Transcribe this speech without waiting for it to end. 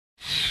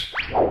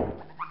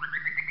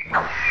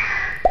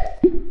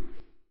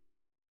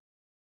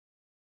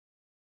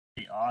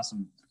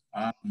Awesome.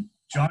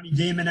 Johnny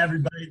Damon,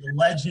 everybody, the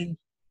legend,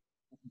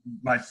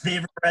 my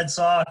favorite Red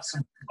Sox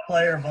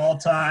player of all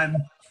time,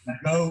 the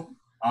GOAT.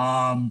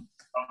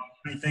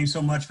 Thanks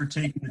so much for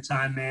taking the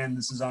time, man.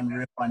 This is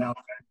unreal. I know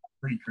it's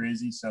pretty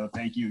crazy, so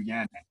thank you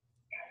again.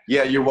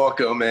 Yeah, you're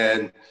welcome,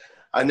 man.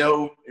 I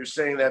know you're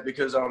saying that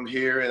because I'm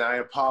here, and I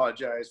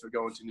apologize for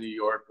going to New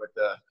York,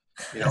 but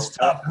it's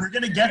tough. We're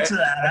gonna get to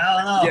that.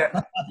 I don't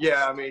know.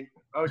 Yeah. I mean,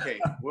 okay,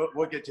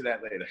 we'll get to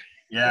that later.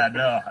 Yeah,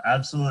 no,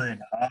 absolutely.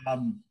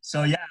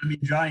 So yeah, I mean,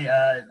 Johnny,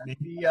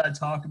 maybe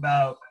talk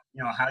about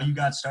how you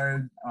got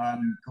started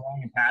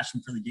growing a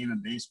passion for the game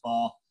of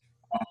baseball.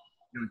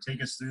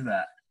 Take us through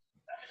that.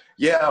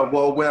 Yeah,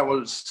 well, when I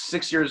was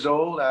 6 years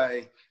old,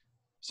 I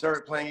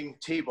started playing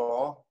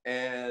t-ball,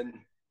 and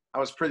I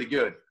was pretty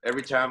good.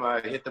 Every time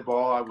I hit the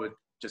ball, I would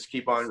just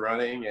keep on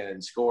running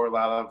and score a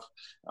lot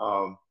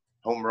of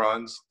home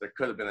runs. There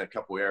could have been a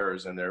couple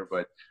errors in there,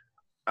 but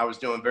I was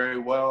doing very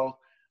well.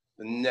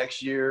 The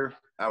next year,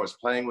 I was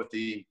playing with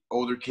the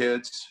older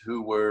kids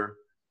who were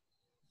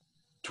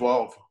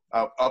 12,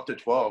 up to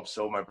 12.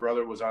 So my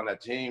brother was on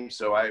that team.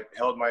 So I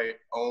held my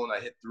own. I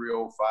hit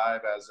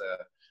 305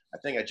 I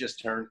think I just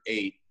turned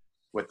 8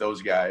 with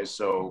those guys.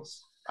 So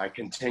I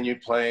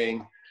continued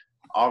playing.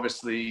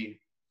 Obviously,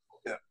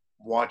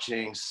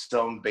 watching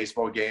some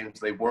baseball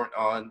games. They weren't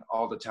on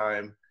all the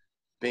time.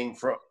 Being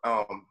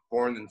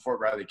born in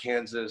Fort Riley,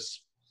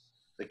 Kansas,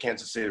 the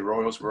Kansas City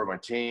Royals were my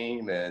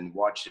team, and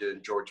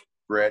watching George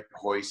Brett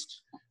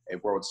hoist a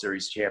World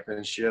Series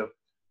championship,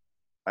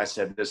 I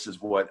said, this is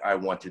what I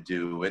want to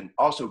do. And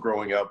also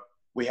growing up,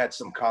 we had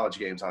some college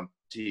games on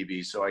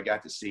TV, so I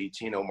got to see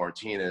Tino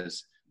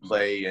Martinez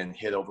play and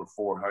hit over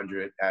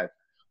 400 at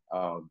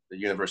the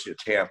University of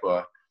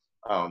Tampa.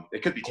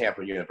 It could be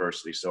Tampa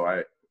University, so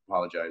I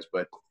apologize,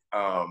 but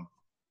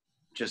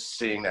just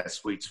seeing that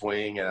sweet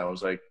swing, and I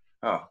was like,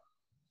 oh,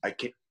 I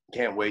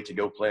can't wait to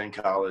go play in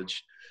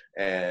college.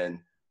 And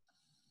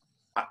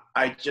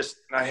I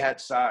had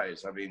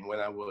size. I mean, when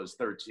I was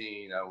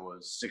 13, I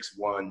was 6'1",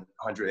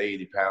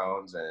 180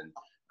 pounds. And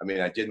I mean,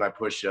 I did my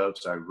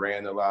push-ups. I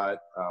ran a lot.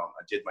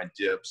 I did my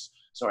dips.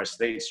 So I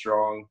stayed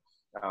strong,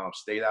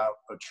 stayed out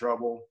of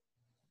trouble.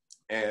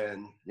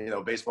 And,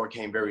 baseball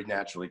came very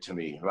naturally to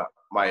me.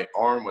 My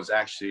arm was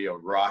actually a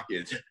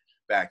rocket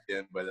back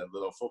then, but a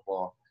little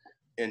football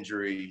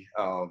injury,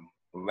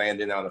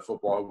 landing on a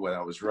football when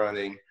I was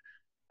running.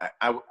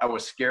 I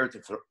was scared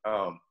to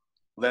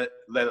let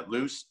it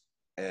loose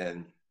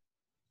and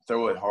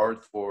throw it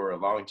hard for a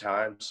long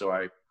time. So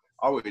I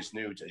always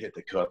knew to hit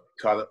the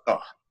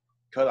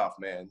cutoff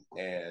man.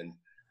 And,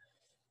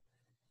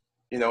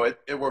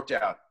 it worked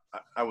out.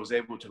 I was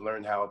able to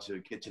learn how to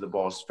get to the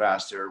balls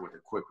faster with a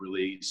quick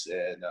release.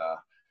 And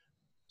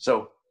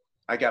so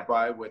I got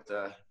by with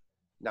a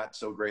not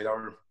so great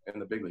arm in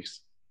the big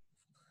leagues.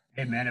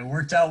 Hey, man, it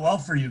worked out well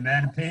for you,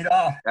 man. It paid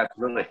off.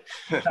 Absolutely.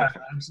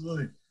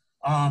 Absolutely.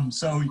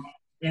 So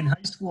in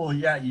high school,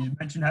 yeah, you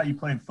mentioned how you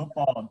played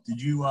football.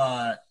 Did you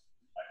I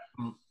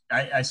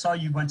saw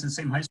you went to the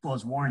same high school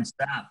as Warren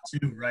Sapp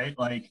too, right?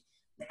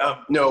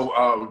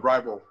 No,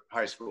 rival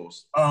high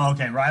schools. Oh,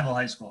 okay, rival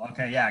high school.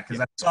 Okay, yeah,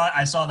 because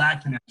I saw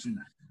that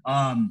connection.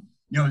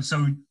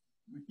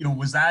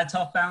 Was that a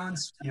tough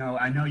balance?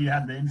 I know you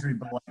had the injury,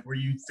 but were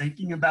you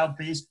thinking about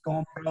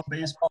going pro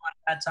baseball at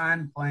that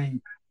time,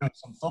 playing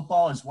some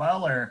football as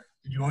well, or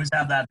did you always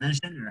have that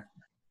vision?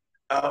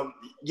 Or?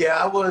 Yeah,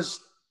 I was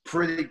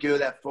pretty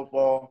good at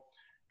football,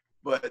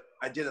 but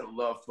I didn't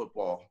love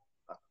football.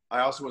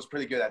 I also was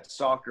pretty good at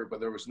soccer, but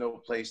there was no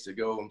place to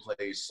go and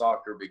play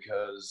soccer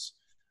because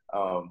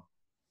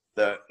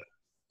the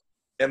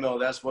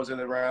MLS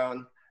wasn't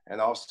around,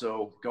 and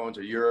also going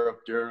to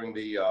Europe during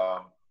the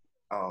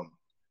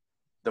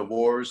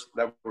wars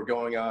that were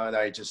going on,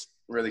 I just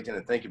really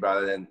didn't think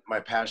about it. And my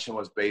passion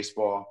was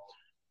baseball.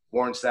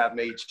 Warren Sapp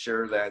made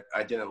sure that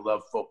I didn't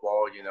love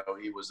football.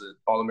 He was an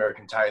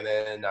All-American tight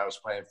end. I was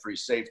playing free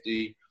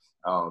safety.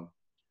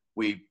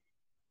 We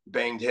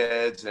banged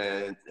heads,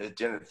 and it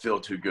didn't feel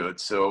too good.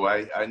 So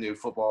I knew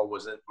football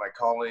wasn't my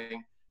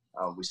calling.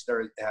 We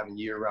started having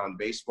year-round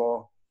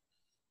baseball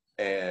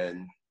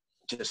and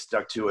just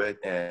stuck to it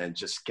and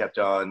just kept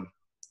on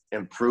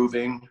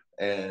improving.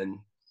 And,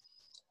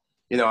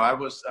 I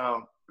was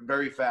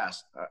very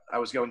fast. I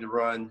was going to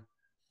run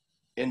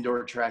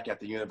indoor track at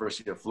the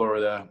University of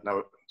Florida. And I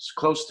was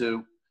close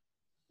to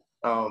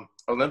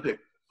Olympic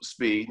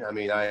speed. I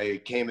mean, I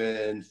came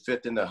in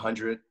 5th in the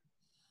 100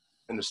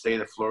 in the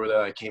state of Florida.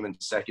 I came in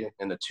 2nd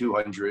in the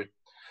 200.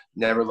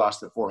 Never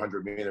lost the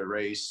 400-meter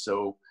race.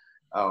 So,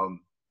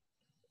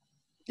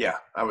 yeah,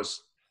 I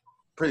was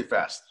pretty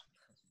fast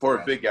for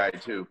a big guy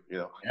too.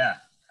 Yeah,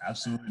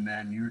 absolutely,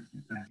 man. You're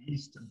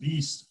a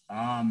beast.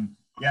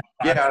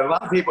 Yeah, a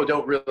lot of people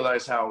don't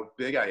realize how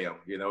big I am.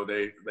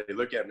 They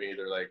look at me,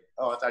 they're like,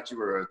 oh, I thought you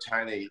were a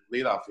tiny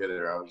leadoff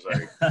hitter. I was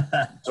like,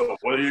 so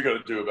what are you going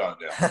to do about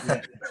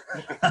that?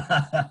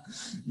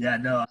 Yeah,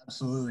 no,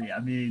 absolutely. I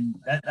mean,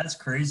 that's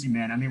crazy,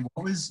 man. I mean,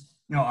 what was,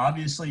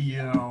 obviously,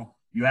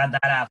 you had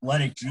that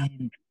athletic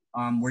gene.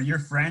 Were your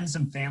friends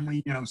and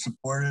family,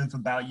 supportive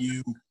about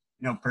you,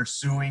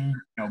 pursuing,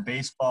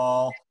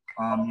 baseball?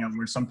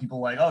 Where some people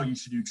like, oh, you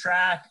should do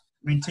track.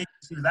 I mean, take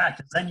us through that,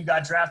 because then you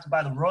got drafted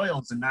by the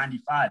Royals in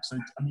 '95. So,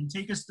 I mean,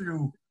 take us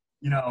through,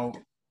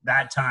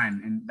 that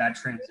time and that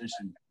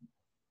transition.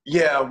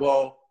 Yeah,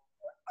 well,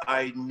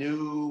 I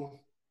knew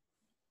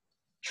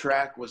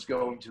track was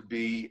going to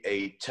be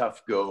a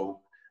tough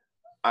go.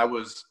 I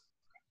was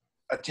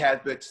a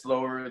tad bit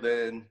slower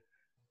than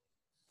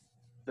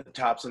the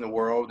tops in the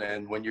world,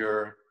 and when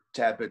you're a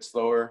tad bit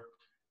slower,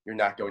 you're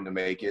not going to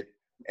make it.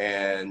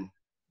 And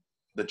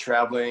the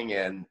traveling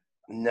and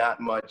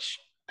not much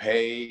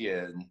pay,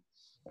 and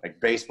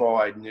like baseball,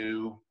 I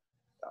knew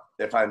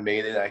if I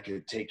made it, I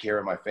could take care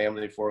of my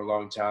family for a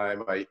long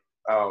time.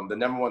 The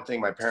number one thing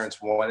my parents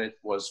wanted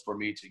was for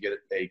me to get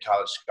a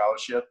college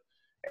scholarship,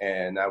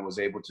 and I was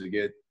able to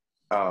get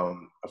a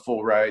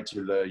full ride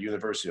to the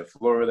University of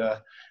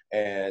Florida.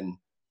 And,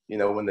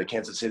 when the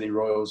Kansas City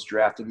Royals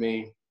drafted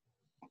me,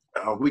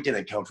 we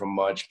didn't come from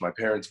much. My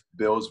parents'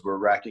 bills were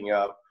racking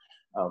up.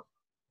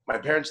 My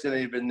parents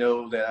didn't even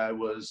know that I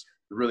was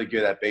really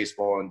good at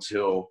baseball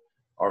until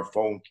our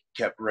phone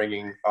kept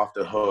ringing off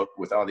the hook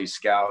with all these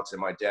scouts,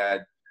 and my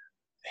dad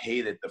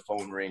hated the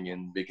phone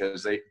ringing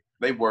because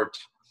they worked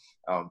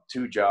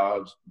 2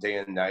 jobs, day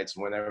and nights.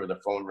 Whenever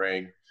the phone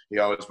rang, he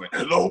always went,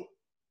 "Hello,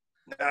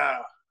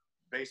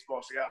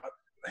 baseball scout,"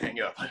 hang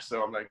up.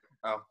 So I'm like,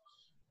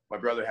 my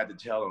brother had to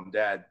tell him,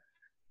 "Dad,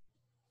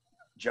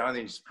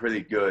 Johnny's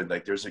pretty good.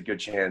 Like, there's a good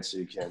chance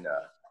he can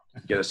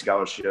get a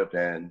scholarship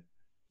and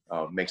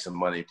make some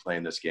money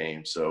playing this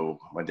game." So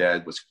my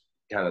dad was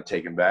kind of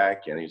taken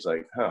back, and he's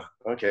like,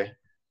 okay,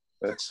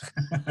 let's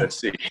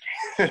see.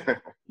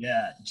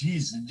 Yeah,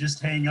 geez,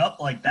 just hang up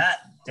like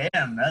that.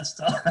 Damn, that's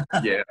tough.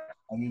 Yeah.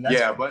 I mean,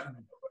 but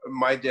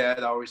my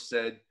dad always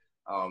said,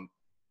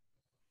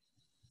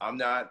 I'm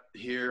not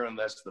here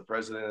unless the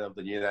president of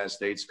the United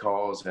States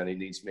calls and he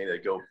needs me to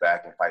go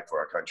back and fight for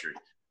our country.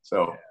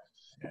 So,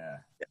 yeah.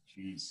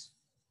 Jeez,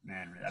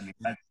 man. I mean,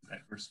 that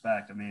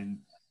respect. I mean,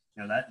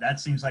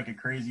 that seems like a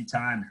crazy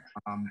time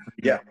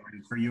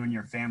for you and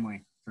your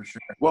family, for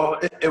sure. Well,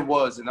 it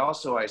was. And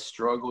also I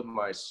struggled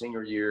my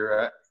senior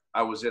year.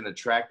 I was in a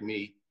track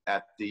meet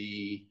at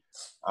the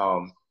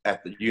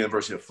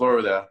University of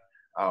Florida,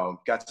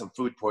 got some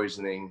food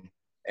poisoning,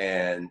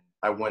 and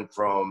I went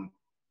from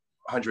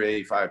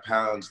 185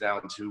 pounds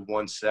down to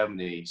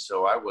 170.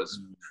 So I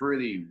was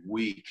pretty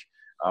weak,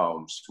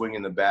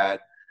 swinging the bat,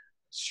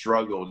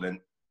 struggled. And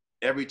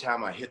every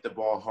time I hit the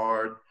ball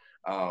hard,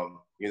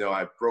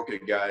 I broke a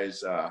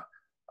guy's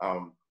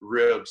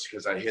ribs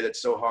because I hit it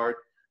so hard.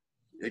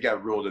 It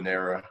got ruled an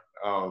error.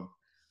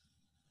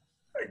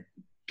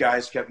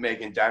 Guys kept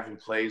making diving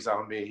plays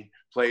on me,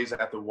 plays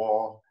at the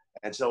wall.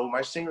 And so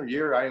my senior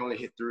year, I only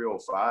hit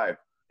 305.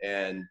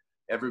 And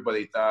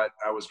everybody thought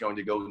I was going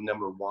to go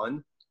number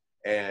 1.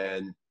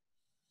 And,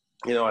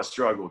 I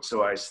struggled.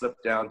 So I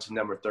slipped down to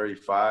number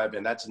 35.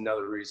 And that's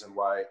another reason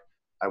why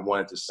I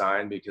wanted to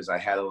sign, because I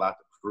had a lot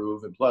to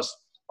prove. And plus,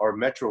 our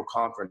Metro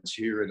Conference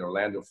here in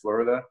Orlando,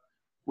 Florida,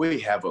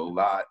 we have a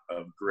lot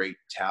of great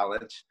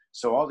talent.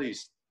 So all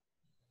these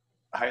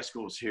high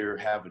schools here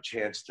have a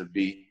chance to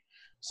beat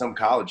some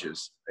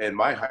colleges. And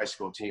my high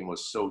school team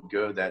was so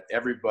good that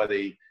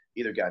everybody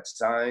either got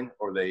signed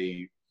or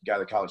they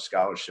got a college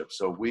scholarship.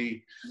 So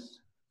we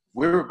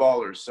were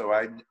ballers. So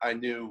I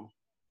knew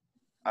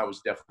I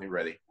was definitely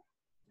ready.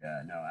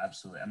 Yeah, no,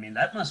 absolutely. I mean,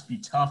 that must be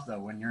tough though,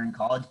 when you're in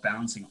college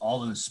balancing all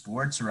those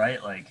sports,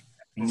 right? Like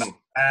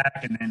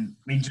track, and then,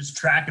 I mean, just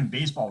track and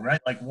baseball, right?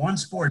 Like one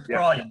sport,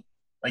 probably,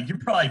 like you're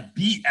probably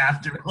beat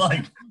after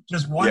like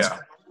just one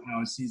sport,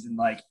 season,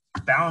 like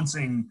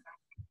balancing,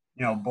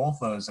 both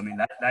those. I mean,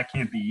 that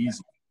can't be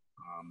easy.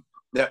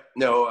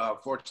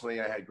 Fortunately,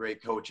 I had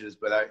great coaches,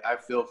 but I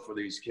feel for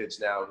these kids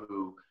now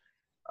who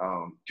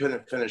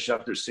couldn't finish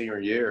up their senior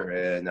year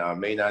and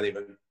may not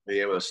even be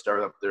able to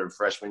start up their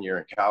freshman year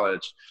in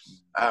college.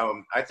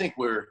 I think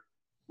we're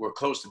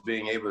close to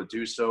being able to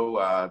do so.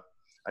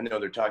 I know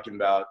they're talking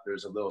about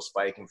there's a little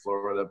spike in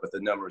Florida, but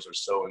the numbers are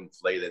so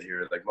inflated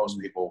here. Like most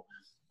people,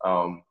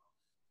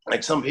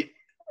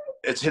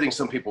 it's hitting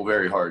some people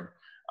very hard.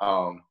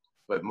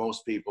 But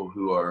most people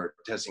who are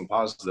testing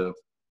positive,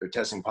 they're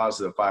testing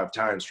positive 5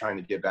 times trying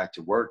to get back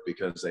to work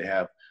because they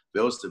have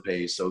bills to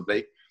pay. So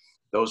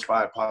those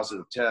 5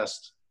 positive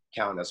tests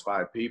count as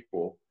 5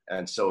 people.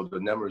 And so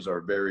the numbers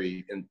are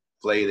very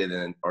inflated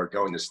and are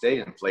going to stay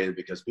inflated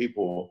because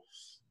people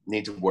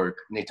need to work,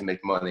 need to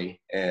make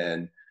money.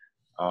 And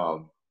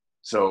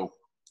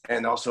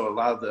and also a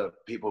lot of the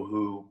people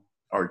who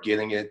are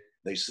getting it,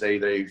 they say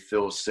they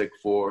feel sick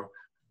for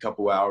a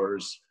couple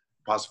hours,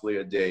 possibly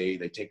a day.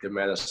 They take their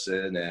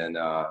medicine and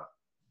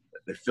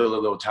they feel a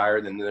little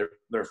tired, and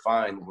they're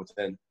fine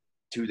within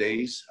 2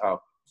 days.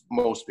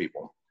 Most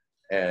people,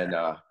 and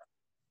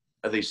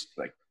at least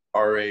like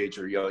our age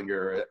or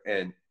younger,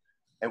 and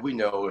we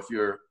know if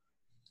you're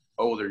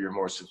older, you're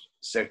more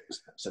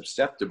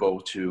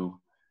susceptible to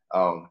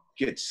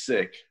get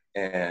sick.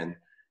 And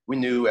we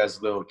knew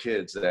as little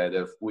kids that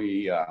if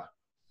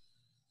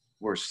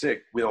we're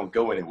sick, we don't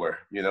go anywhere,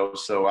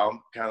 So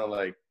I'm kind of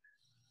like,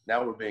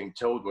 now we're being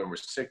told when we're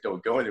sick,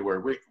 don't go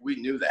anywhere. We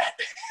knew that.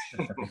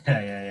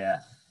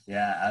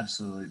 Yeah,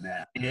 absolutely,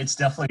 man. It's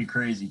definitely a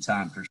crazy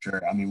time for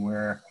sure. I mean,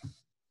 we're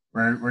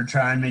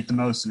trying to make the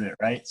most of it,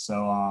 right?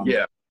 So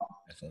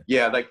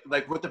Yeah,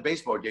 like with the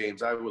baseball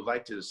games, I would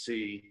like to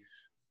see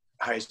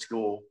high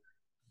school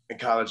and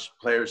college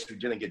players who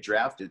didn't get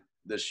drafted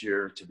this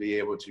year to be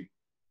able to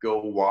go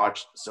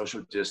watch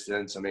social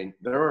distance. I mean,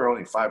 there were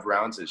only 5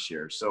 rounds this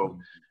year, so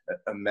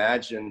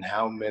imagine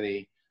how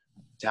many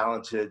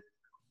talented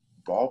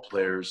ball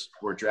players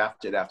were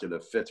drafted after the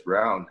 5th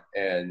round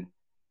and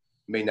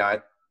may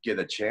not get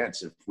a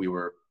chance if we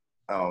were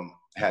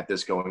had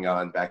this going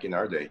on back in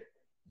our day.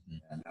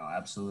 Yeah, no,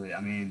 absolutely.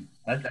 I mean,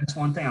 that's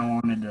one thing I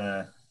wanted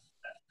to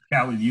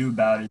chat with you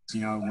about is,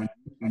 you know,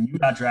 when you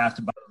got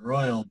drafted by the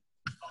Royals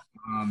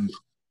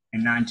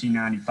in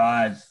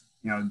 1995,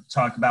 you know,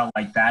 talk about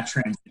like that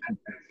transition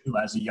too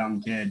as a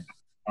young kid,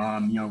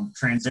 you know,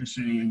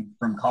 transitioning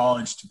from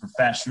college to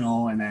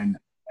professional, and then,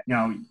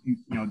 you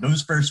know,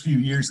 those first few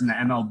years in the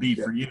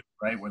MLB for you,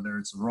 right? Whether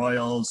it's the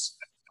Royals,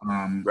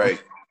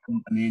 Right.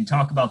 I mean,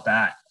 talk about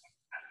that.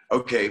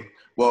 Okay.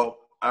 Well,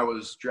 I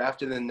was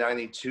drafted in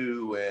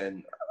 '92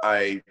 and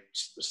I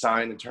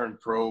signed and turned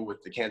pro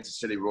with the Kansas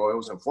City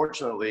Royals.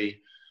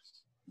 Unfortunately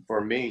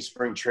for me,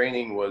 spring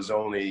training was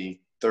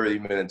only 30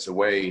 minutes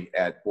away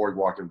at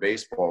Boardwalk and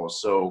Baseball.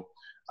 So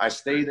I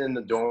stayed in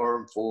the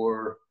dorm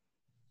for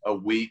a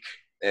week,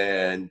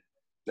 and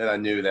then I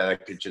knew that I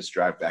could just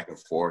drive back and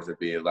forth. It'd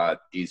be a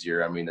lot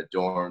easier. I mean, the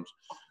dorms,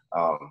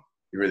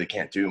 you really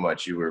can't do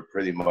much. You were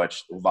pretty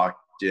much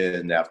locked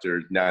in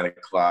after 9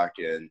 o'clock,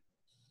 and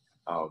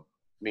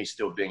me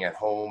still being at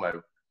home,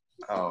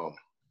 I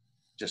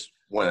just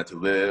wanted to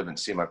live and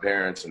see my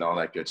parents and all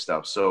that good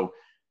stuff. So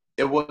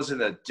it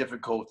wasn't a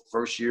difficult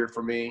first year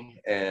for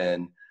me.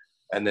 And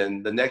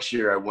then the next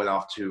year I went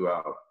off to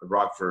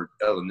Rockford,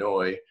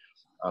 Illinois.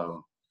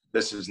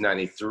 This is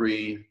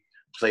 '93,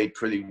 played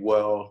pretty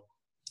well.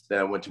 Then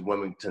I went to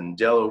Wilmington,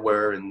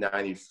 Delaware in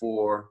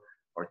 '94.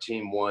 Our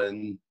team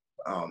won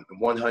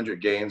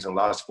 100 games and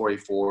lost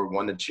 44,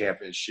 won the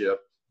championship.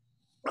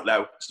 That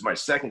was my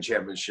second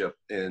championship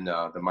in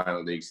the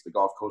minor leagues, the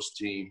Gulf Coast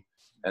team,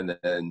 and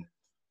then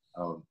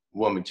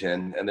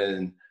Wilmington. And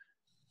then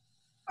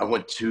I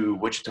went to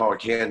Wichita,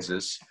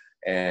 Kansas,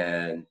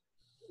 and,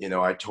 you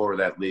know, I tore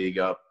that league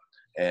up.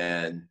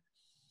 And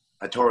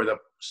I tore it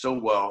up so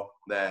well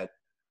that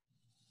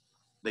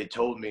they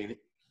told me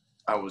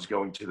I was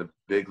going to the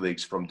big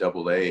leagues from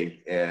AA.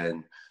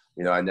 And,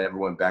 you know, I never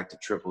went back to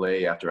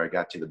AAA after I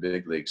got to the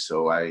big leagues.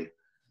 So you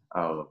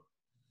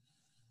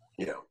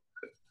know,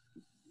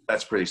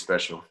 that's pretty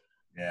special.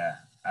 Yeah,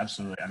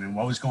 absolutely. I mean,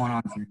 what was going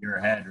on through your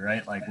head,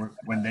 right? Like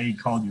when they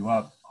called you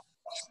up,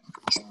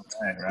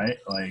 right?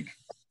 Like,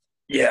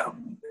 Yeah.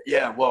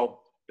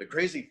 Well, the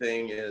crazy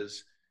thing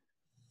is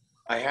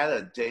I had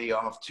a day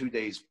off 2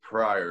 days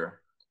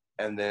prior,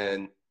 and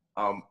then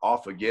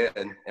off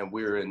again, and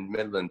we were in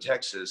Midland,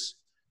 Texas.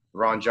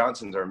 Ron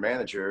Johnson's our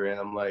manager, and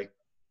I'm like,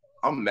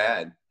 I'm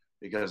mad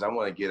because I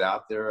want to get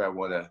out there. I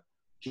want to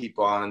keep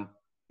on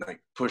like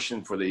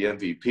pushing for the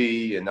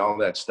MVP and all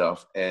that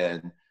stuff.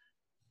 And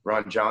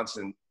Ron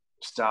Johnson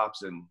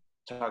stops and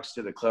talks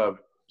to the club.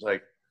 He's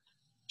like,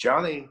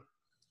 Johnny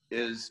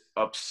is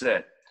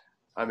upset.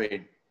 I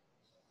mean,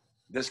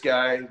 this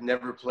guy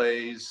never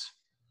plays,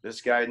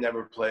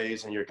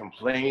 and you're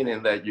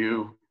complaining that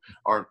you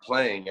aren't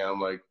playing. And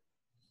I'm like,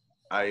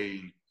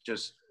 I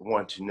just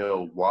want to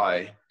know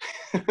why.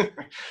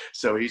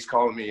 So he's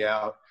calling me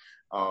out.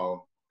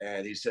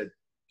 And he said,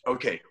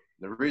 okay,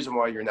 the reason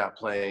why you're not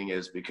playing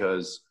is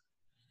because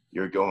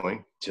you're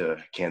going to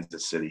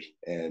Kansas City.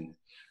 And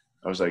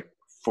I was like,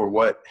 for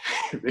what?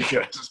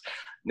 Because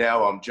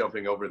now I'm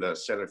jumping over the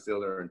center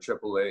fielder in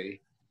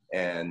AAA.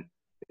 And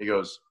he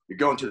goes, you're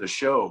going to the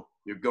show.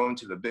 You're going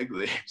to the big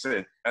leagues.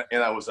 And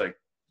I was like,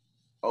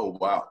 oh,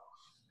 wow,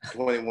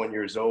 21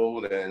 years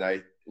old. And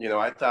I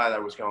thought I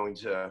was going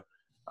to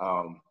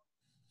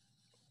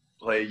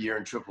play a year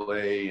in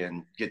AAA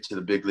and get to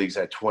the big leagues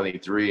at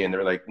 23. And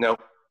they're like, nope,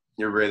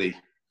 you're ready.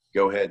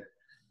 Go ahead.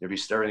 You'll be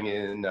starting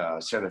in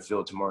center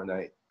field tomorrow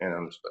night. And I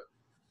was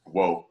like,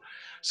 whoa.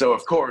 So,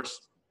 of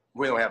course,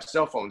 we don't have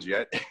cell phones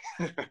yet.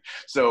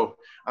 So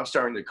I'm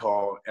starting to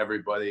call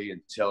everybody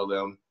and tell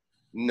them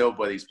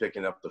nobody's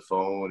picking up the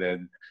phone.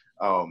 And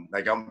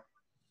like I'm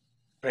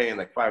paying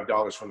like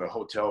 $5 from the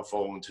hotel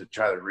phone to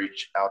try to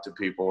reach out to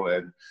people,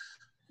 and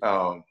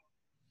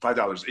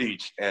 $5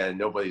 each, and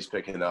nobody's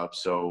picking up.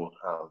 So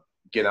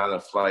get on a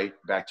flight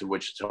back to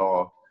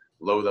Wichita,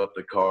 load up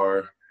the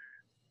car,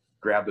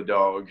 grab the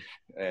dog,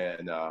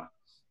 and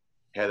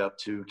head up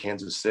to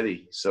Kansas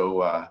City.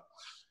 So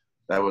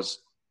that was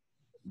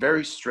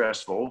very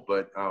stressful,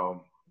 but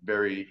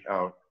very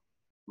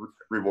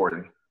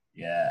rewarding.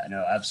 yeah,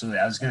 no, absolutely.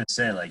 I was going to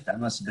say, like, that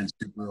must have been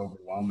super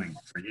overwhelming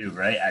for you,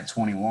 right? At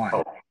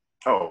 21.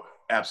 Oh,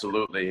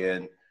 absolutely.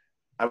 And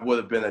I would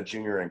have been a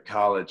junior in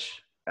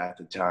college at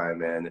the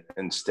time, and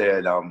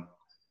instead I'm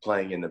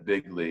playing in the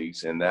big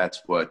leagues, and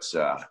that's what's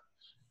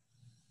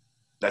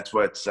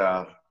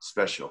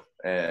special.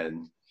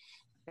 And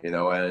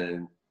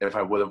and if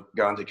I would have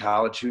gone to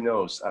college, who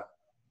knows?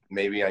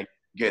 Maybe I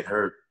get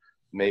hurt.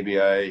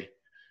 Maybe I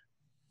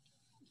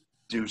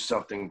do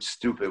something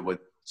stupid with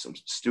some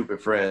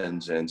stupid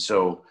friends. And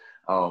so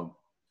the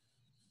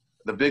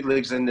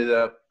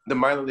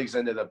minor leagues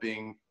ended up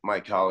being my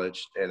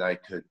college, and I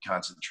could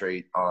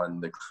concentrate on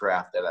the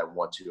craft that I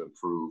want to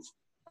improve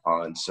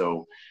on.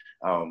 So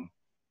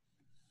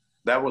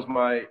that was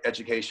my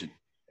education,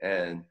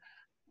 and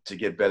to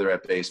get better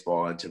at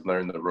baseball and to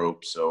learn the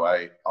ropes. So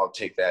I'll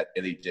take that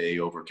any day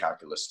over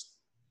calculus.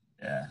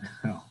 Yeah.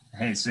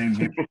 Hey, same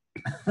here.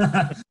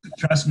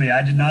 Trust me,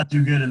 I did not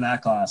do good in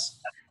that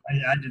class.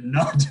 I did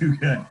not do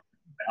good.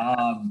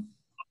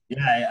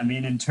 Yeah, I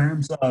mean, in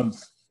terms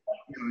of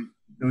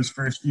those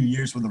first few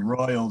years with the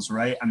Royals,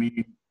 right? I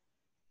mean,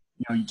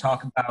 you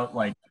talk about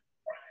like,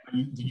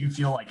 did you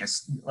feel like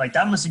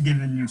that must have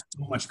given you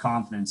so much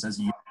confidence as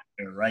a young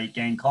player, right?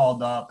 Getting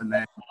called up, and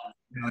then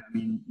what I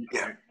mean.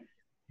 Yeah.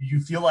 Did you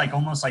feel like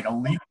almost like a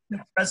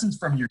leadership presence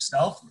from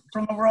yourself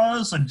from the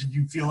Royals, or did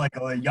you feel like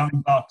a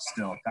young buck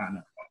still, kind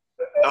of?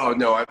 Oh,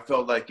 no, I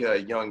felt like a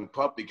young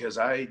pup because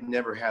I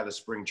never had a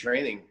spring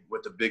training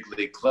with the big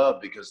league club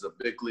because the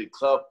big league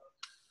club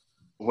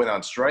went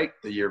on strike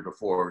the year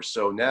before.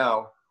 So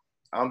now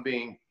I'm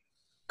being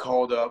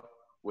called up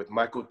with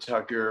Michael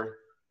Tucker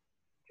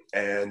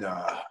and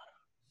I'll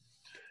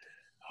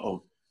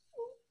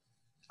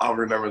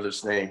remember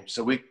this name.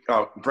 So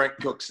Brent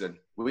Cookson.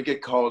 We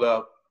get called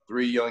up,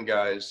 3 young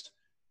guys,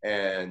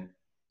 and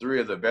 3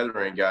 of the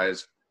veteran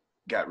guys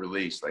got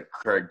released, like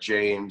Craig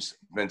James,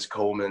 Vince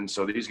Coleman.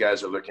 So these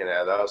guys are looking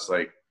at us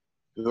like,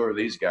 who are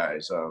these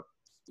guys?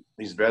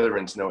 These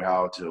veterans know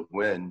how to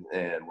win,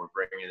 and we're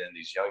bringing in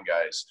these young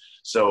guys.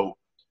 So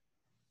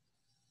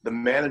the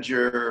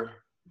manager,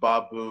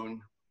 Bob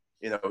Boone,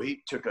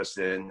 he took us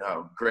in,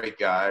 great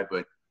guy,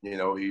 but,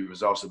 he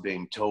was also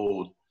being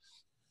told,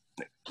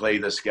 play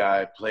this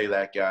guy, play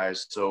that guy.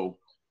 So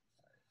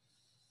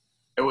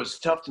it was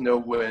tough to know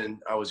when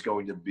I was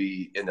going to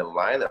be in the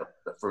lineup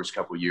the first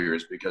couple of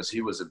years because he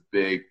was a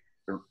big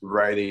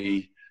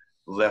righty,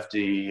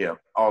 lefty,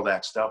 all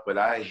that stuff. But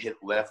I hit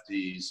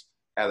lefties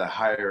at a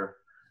higher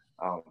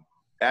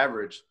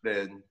average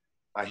than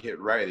I hit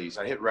righties.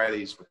 I hit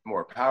righties with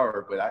more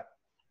power, but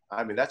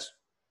I mean, that's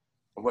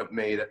what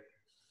made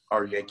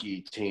our Yankee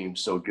team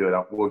so good.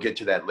 We'll get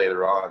to that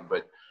later on,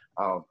 but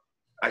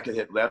I could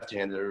hit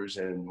left-handers,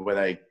 and when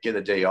I get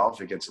a day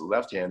off against a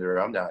left-hander,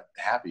 I'm not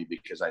happy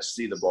because I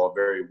see the ball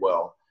very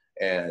well.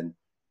 And,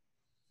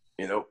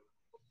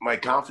 my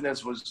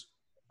confidence was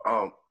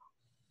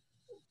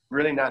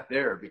really not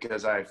there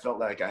because I felt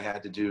like I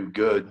had to do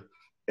good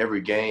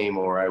every game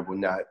or I would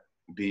not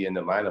be in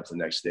the lineup the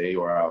next day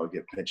or I would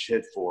get pinch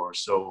hit for.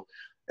 So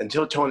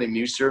until Tony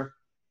Muser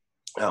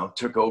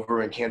took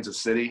over in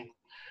Kansas City,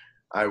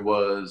 I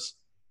was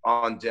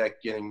on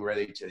deck getting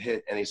ready to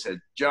hit, and he said,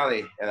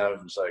 Johnny, and I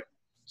was like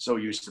so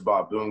used to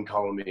Bob Boone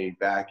calling me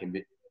back and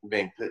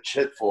being pitch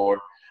hit for.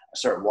 I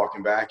started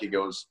walking back. He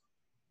goes,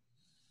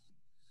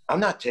 I'm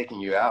not taking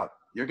you out.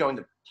 You're going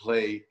to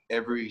play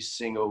every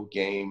single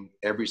game,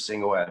 every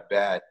single at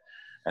bat.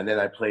 And then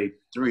I played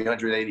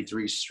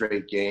 383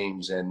 straight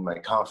games, and my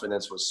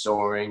confidence was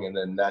soaring. And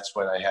then that's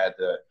when I had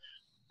the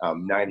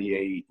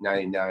 98,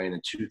 99,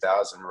 and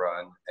 2000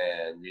 run.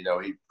 And, he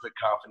put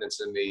confidence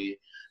in me.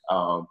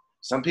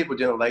 Some people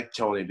didn't like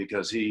Tony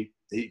because he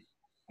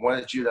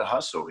wanted you to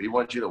hustle. He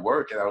wanted you to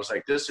work. And I was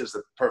like, this is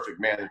the perfect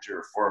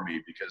manager for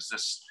me because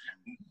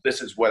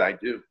this is what I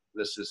do.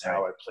 This is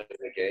how I play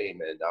the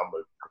game. And I'm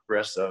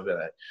aggressive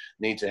and I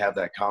need to have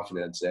that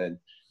confidence. And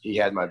he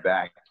had my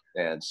back.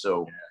 And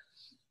so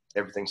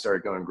everything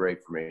started going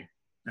great for me.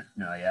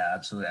 No, yeah,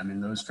 absolutely. I mean,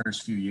 those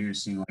first few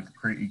years seemed like a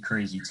pretty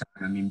crazy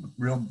time. I mean,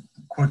 real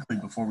quickly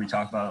before we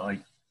talk about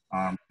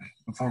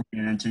before we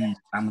get into the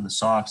time of the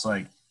Sox,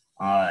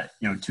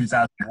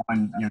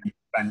 2001,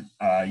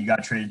 you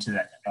got traded to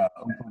the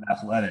Oakland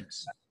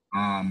Athletics.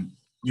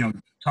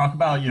 Talk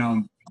about,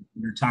 your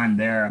time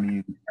there. I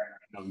mean,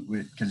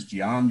 because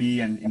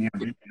Giambi and a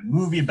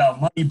movie about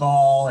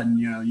Moneyball and,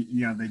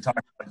 they talk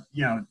about,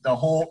 that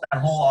whole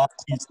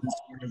offseason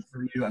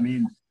for you. I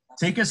mean,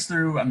 take us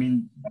through,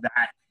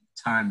 that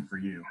time for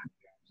you.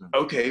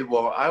 Okay,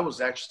 well, I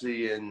was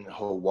actually in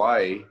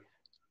Hawaii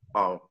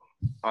on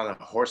a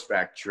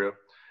horseback trip.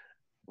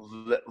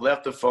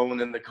 Left the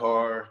phone in the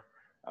car.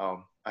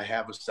 I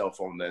have a cell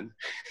phone then.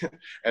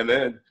 And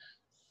then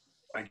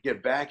I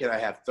get back and I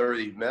have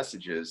 30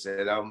 messages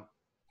and I'm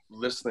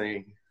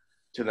listening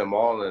to them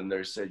all. And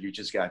they said, you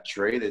just got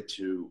traded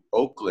to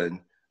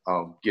Oakland.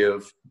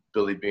 Give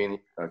Billy Beane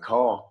a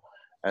call.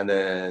 And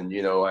then,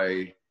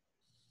 I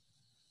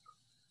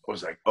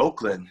was like,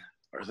 Oakland,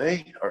 are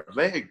they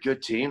a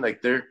good team?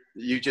 Like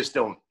you just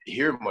don't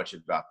hear much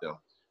about them.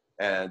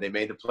 And they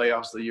made the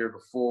playoffs the year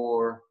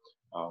before.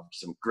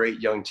 Some great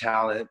young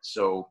talent.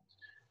 So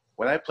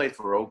when I played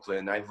for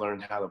Oakland, I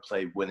learned how to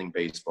play winning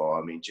baseball.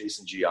 I mean,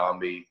 Jason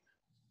Giambi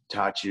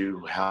taught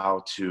you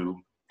how to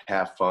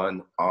have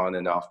fun on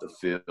and off the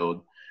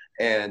field.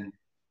 And,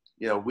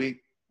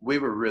 we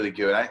were really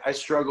good. I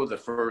struggled the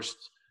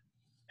first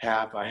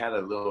half, I had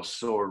a little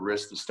sore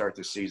wrist to start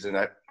the season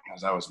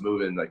as I was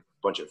moving like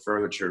a bunch of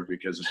furniture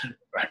because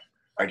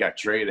I got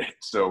traded.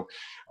 So,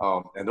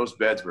 and those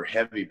beds were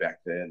heavy back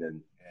then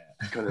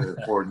and couldn't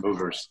afford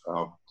movers.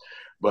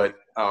 But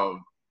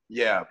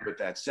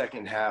that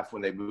second half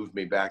when they moved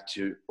me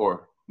to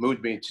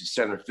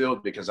center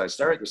field, because I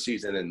started the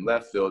season in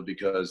left field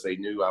because they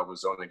knew I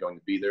was only going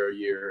to be there a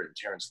year and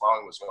Terrence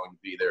Long was going to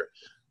be there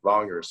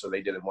longer. So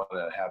they didn't want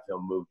to have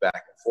him move back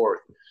and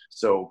forth.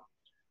 So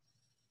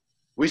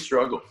we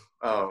struggled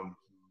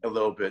a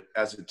little bit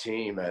as a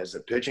team, as a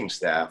pitching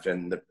staff,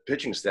 and the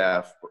pitching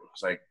staff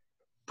was like,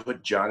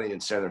 put Johnny in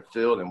center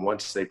field. And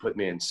once they put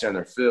me in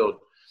center field,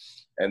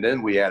 and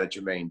then we added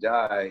Jermaine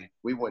Dye,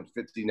 we went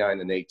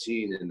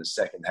 59-18 in the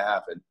second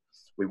half, and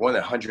we won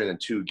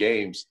 102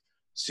 games.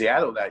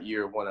 Seattle that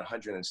year won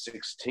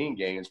 116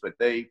 games, but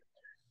they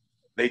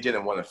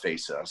didn't want to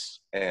face us.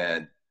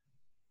 And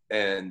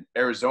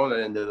Arizona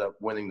ended up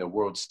winning the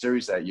World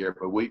Series that year,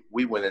 but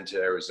we went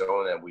into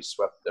Arizona and we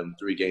swept them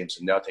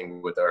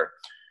 3-0 with our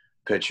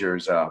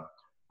pitchers,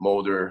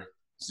 Mulder,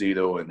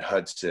 Zito, and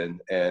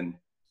Hudson. And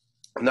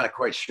I'm not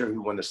quite sure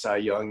who won the Cy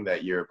Young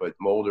that year, but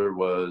Mulder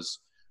was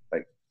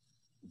like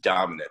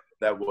dominant.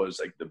 That was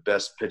like the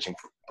best pitching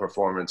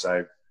performance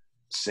I've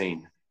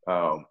seen.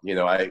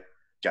 I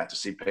got to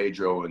see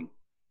Pedro and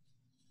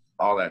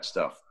all that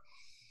stuff.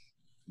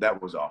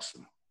 That was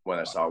awesome when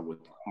I saw with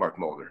Mark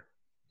Mulder.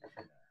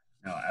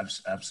 No,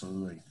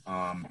 absolutely.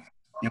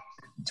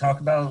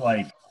 Talk about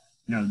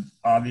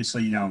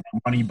obviously,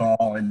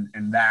 Moneyball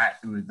and that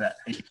with that,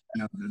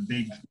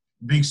 the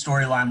big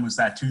storyline was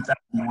that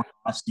 2001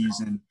 off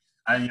season.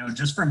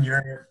 Just from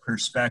your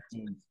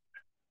perspective,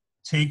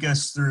 take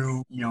us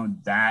through,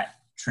 that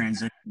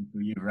transition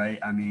for you, right?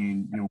 I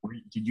mean,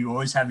 did you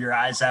always have your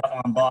eyes out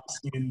on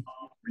Boston?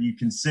 Were you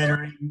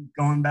considering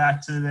going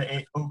back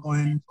to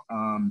Oakland?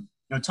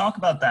 Talk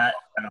about that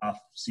off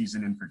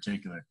season in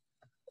particular.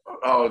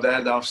 Oh,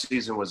 that off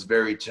season was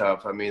very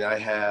tough. I mean, I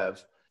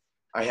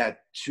had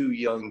 2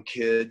 young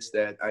kids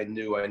that I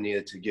knew I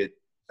needed to get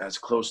as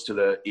close to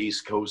the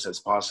East Coast as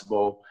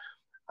possible.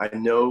 I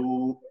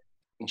know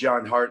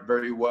John Hart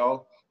very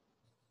well,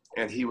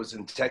 and he was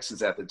in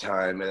Texas at the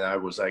time. And I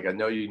was like, I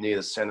know you need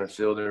a center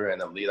fielder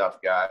and a leadoff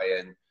guy,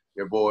 and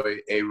your boy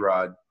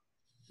A-Rod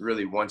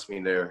really wants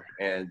me there.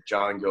 And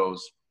John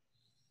goes,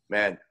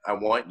 man, I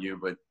want you,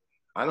 but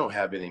I don't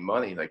have any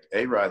money. Like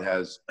A-Rod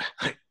has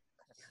a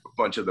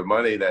bunch of the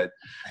money that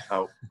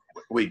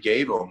we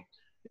gave him.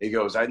 He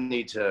goes, I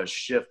need to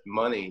shift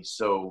money.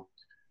 So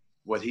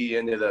what he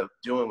ended up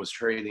doing was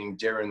trading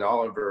Darren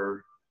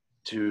Oliver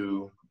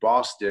to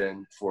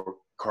Boston for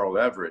Carl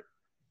Everett.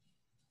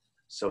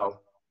 So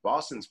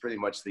Boston's pretty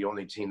much the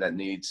only team that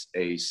needs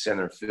a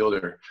center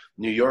fielder.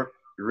 New York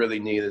really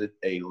needed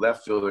a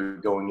left fielder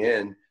going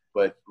in,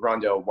 but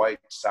Rondell White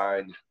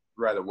signed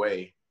right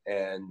away.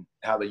 And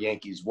how the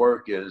Yankees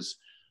work is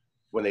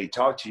when they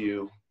talk to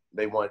you,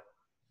 they want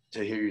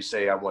to hear you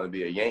say, I want to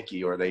be a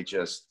Yankee, or they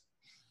just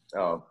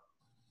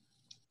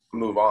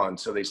move on.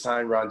 So they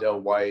signed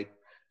Rondell White.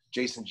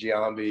 Jason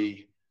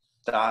Giambi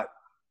thought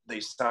they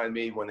signed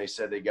me when they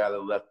said they got a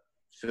left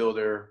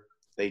fielder.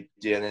 They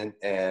didn't.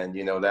 And,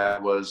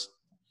 that was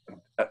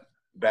a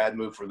bad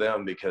move for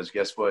them because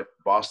guess what?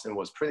 Boston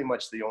was pretty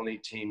much the only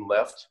team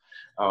left.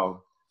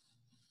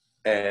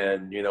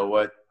 And you know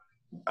what?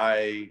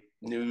 I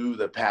knew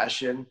the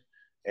passion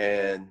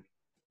and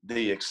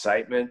the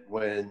excitement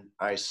when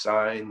I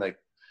signed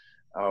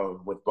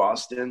with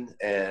Boston,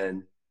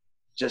 and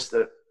just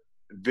the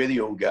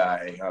video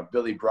guy,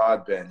 Billy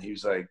Broadbent, he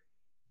was like,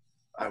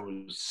 I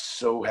was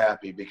so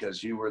happy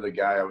because you were the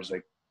guy. I was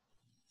like,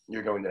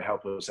 you're going to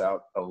help us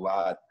out a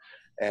lot.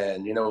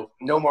 And,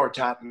 Nomar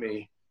taught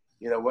me,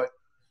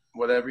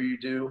 whatever you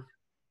do,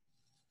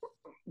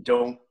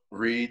 don't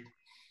read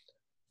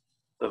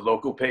the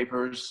local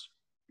papers,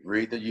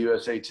 read the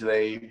USA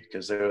Today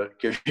because they'll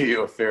give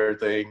you a fair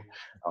thing.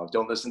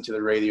 Don't listen to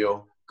the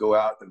radio. Go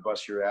out and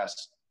bust your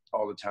ass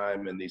all the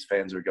time, and these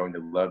fans are going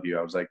to love you.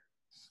 I was like,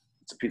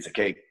 it's a piece of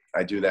cake.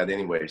 I do that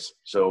anyways.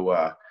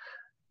 So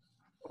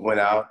went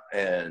out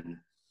and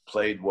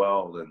played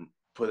well and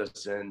put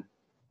us in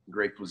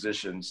great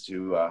positions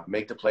to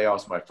make the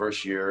playoffs my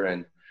first year.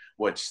 And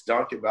what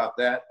stunk about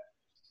that,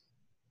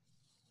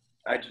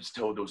 I just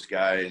told those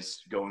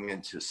guys going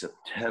into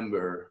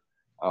September,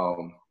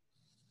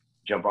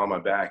 jump on my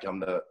back. I'm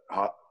the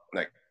hot,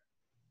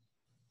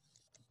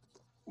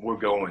 we're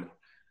going.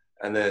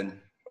 And then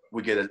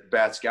we get a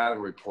bad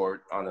scouting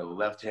report on a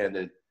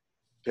left-handed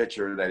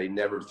pitcher that he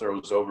never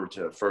throws over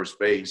to first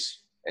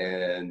base.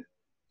 And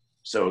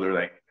so they're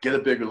like, get a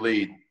bigger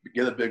lead.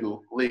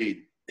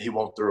 He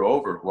won't throw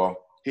over. Well,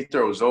 he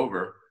throws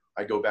over.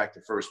 I go back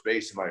to first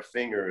base and my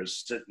finger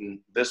is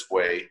sitting this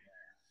way.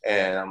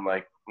 And I'm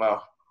like,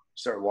 well,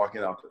 start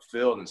walking out the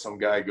field and some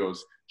guy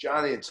goes,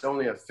 Johnny, it's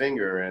only a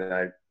finger. And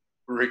I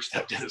reached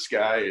up to this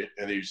guy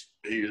and he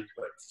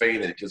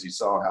fainted because he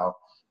saw how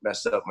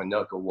messed up my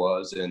knuckle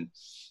was. And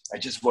I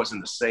just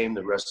wasn't the same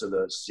the rest of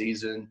the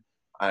season.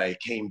 I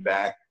came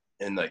back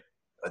in a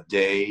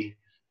day.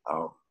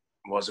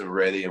 wasn't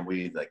ready, and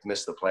we like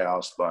missed the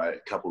playoffs by a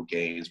couple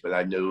games. But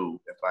I knew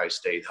if I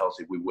stayed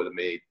healthy, we would have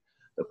made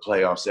the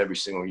playoffs every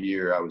single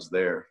year I was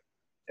there.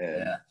 And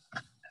Yeah.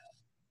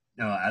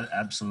 No,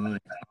 absolutely.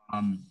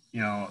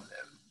 You know,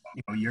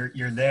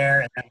 you're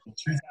there, and then in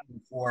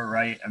 2004,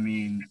 right? I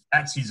mean,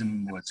 that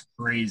season was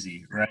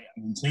crazy, right? I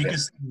mean, take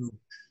us through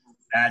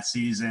that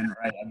season,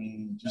 right? I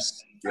mean,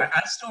 just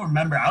I still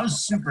remember I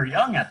was super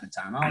young at the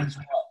time. I was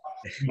what,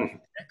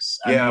 6?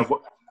 yeah,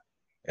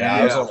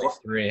 I was only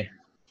 3.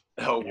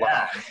 Oh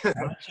wow! Yeah,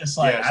 I was just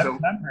like Yeah, so,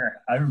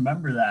 I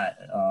remember that.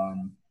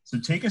 So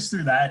take us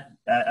through that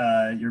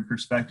your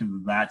perspective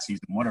of that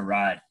season. What a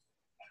ride!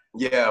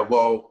 yeah,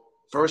 well,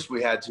 first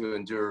we had to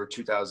endure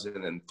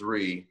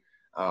 2003,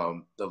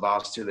 the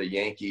loss to the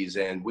Yankees,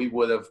 and we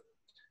would have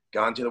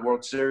gone to the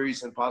World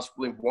Series and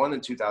possibly won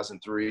in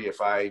 2003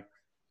 if I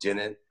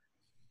didn't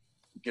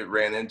get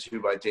ran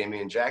into by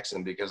Damian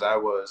Jackson, because I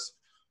was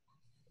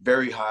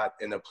very hot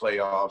in the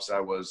playoffs. I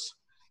was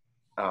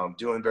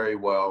doing very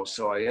well.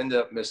 So I ended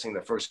up missing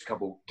the first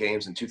couple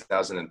games in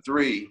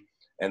 2003.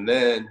 And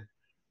then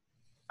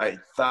I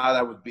thought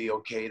I would be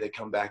okay to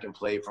come back and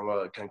play from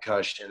a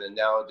concussion. And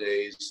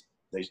nowadays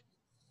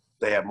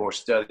they have more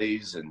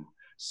studies, and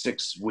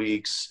 6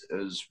 weeks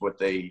is what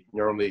they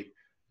normally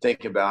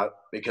think about,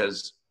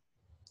 because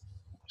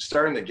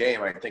starting the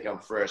game, I think I'm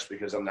fresh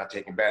because I'm not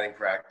taking batting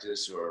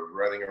practice or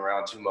running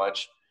around too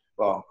much.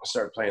 Well, I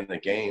started playing the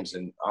games,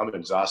 and I'm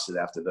exhausted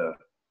after the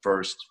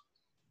first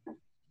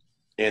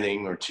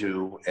inning or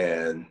two,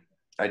 and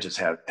I just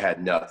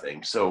had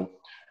nothing. So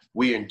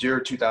we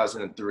endured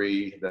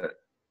 2003, the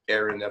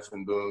Aaron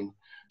Boone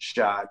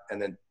shot,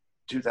 and then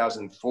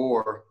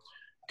 2004,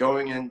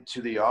 going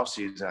into the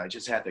offseason, I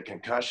just had the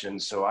concussion,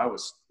 so I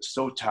was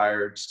so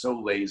tired, so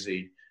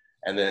lazy,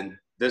 and then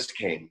this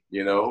came,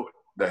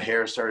 the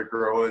hair started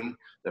growing,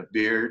 the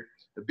beard.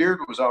 The beard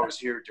was always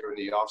here during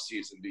the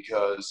offseason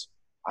because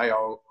I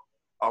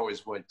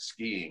always went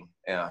skiing.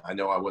 And I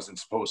know I wasn't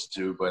supposed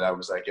to, but I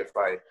was like, if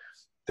I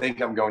think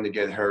I'm going to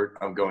get hurt,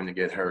 I'm going to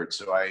get hurt.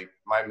 So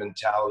my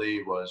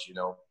mentality was,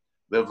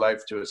 live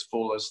life to its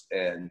fullest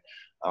and,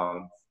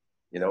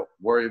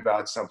 worry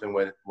about something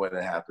when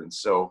it happens.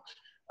 So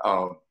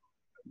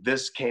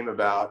this came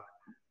about.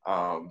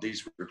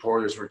 These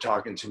reporters were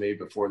talking to me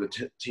before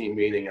the team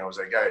meeting. I was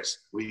like, guys,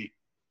 we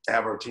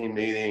have our team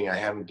meeting. I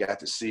haven't got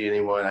to see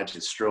anyone. I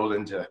just strolled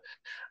into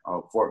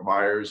Fort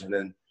Myers, and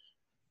then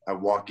I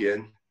walk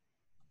in,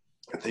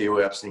 and Theo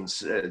Epstein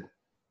said,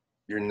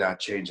 "You're not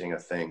changing a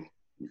thing.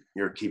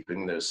 You're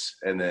keeping this."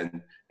 And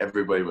then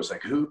everybody was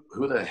like, who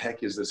the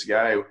heck is this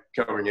guy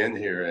coming in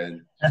here?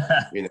 And,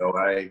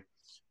 I,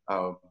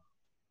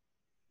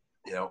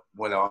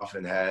 went off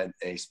and had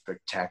a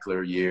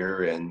spectacular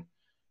year. And,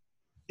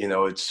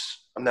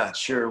 I'm not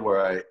sure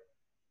where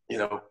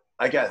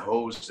I got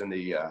hosed in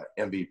the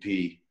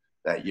MVP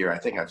that year. I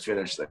think I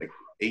finished like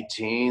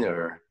 18,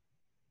 or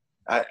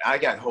I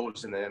got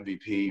hosed in the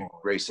MVP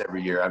race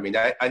every year. I mean,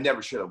 I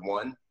never should have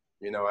won.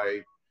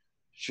 I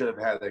should have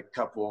had a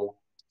couple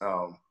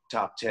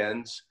top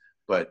 10s,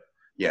 but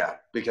yeah,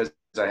 because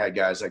I had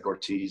guys like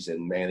Ortiz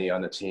and Manny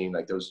on the team,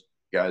 like those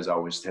guys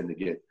always tend to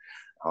get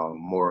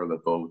more of the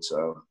votes.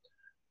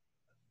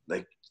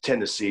 They tend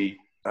to see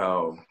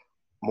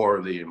more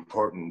of the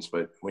importance,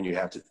 but when you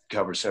have to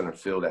cover center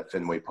field at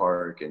Fenway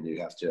Park, and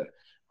you have to,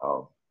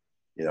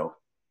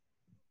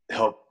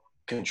 help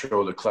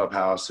control the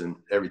clubhouse and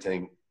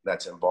everything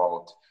that's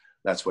involved,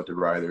 that's what the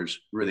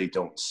writers really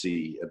don't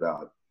see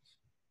about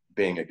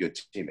being a good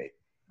teammate.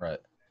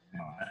 Right.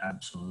 No,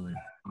 absolutely.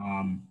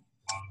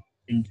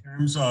 In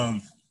terms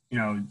of,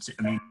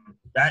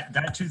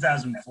 that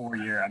 2004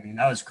 year, I mean,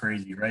 that was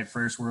crazy, right?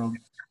 First World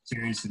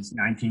Series since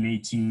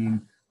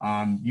 1918.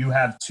 You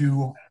have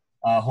 2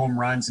 home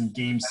runs in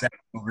Game 7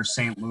 over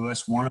St.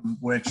 Louis, one of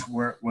which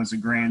was a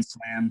grand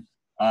slam.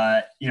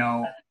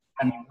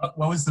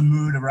 What was the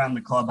mood around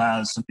the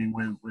clubhouse? I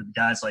mean, with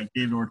guys like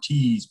David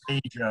Ortiz,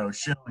 Pedro,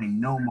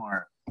 Schilling,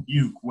 Nomar,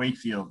 Buke,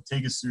 Wakefield.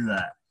 Take us through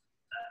that.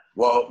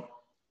 Well,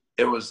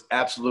 it was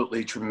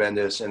absolutely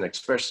tremendous, and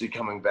especially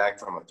coming back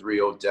from a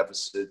 3-0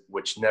 deficit,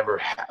 which never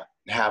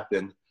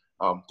happened.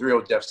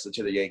 3-0 deficit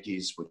to the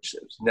Yankees, which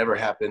has never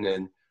happened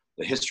in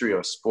the history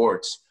of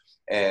sports.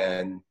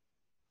 And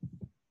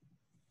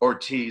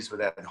Ortiz with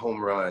that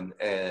home run,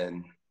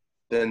 and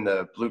then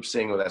the bloop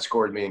single that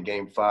scored me in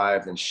Game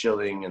 5, and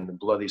Schilling and the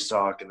bloody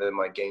sock, and then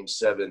my Game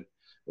 7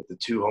 with the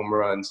 2 home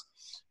runs.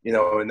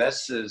 And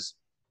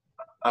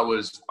I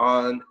was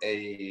on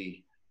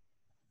a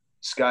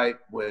Skype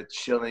with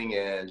Schilling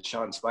and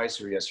Sean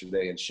Spicer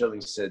yesterday, and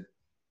Schilling said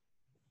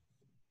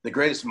the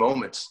greatest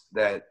moments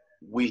that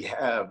we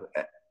have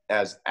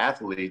as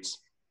athletes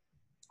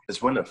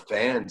is when the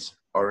fans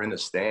are in the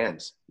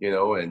stands,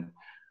 and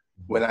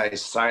when I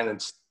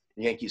silenced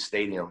Yankee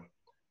Stadium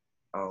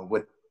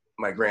with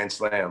my grand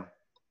slam,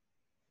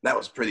 that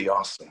was pretty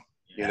awesome,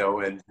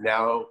 and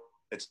now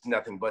it's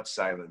nothing but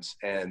silence.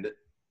 And,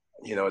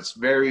 it's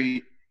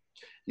very,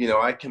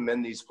 I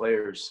commend these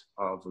players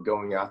for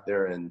going out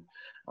there and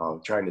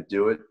trying to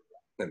do it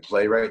and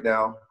play right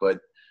now.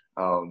 But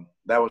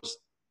that was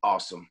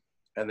awesome.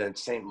 And then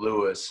St.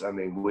 Louis, I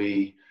mean,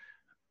 we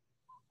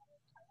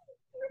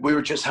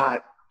were just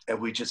hot, and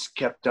we just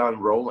kept on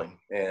rolling.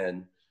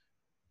 And,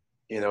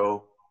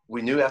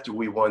 we knew after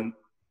we won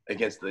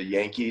against the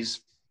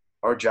Yankees,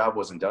 our job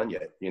wasn't done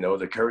yet.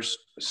 The curse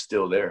is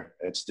still there.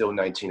 It's still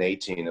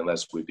 1918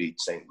 unless we beat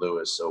St.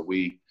 Louis. So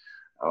we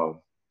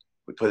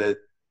put it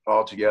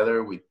all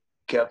together. We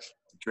kept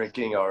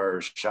drinking our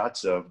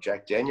shots of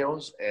Jack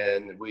Daniels,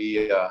 and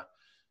we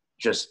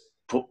just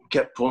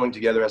kept pulling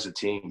together as a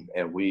team,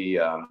 and we,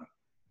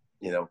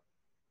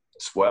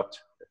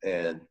 swept,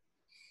 and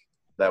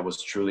that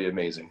was truly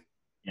amazing.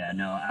 Yeah,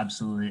 no,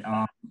 absolutely.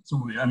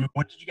 So, I mean,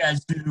 what did you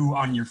guys do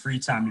on your free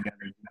time together?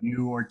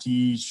 You,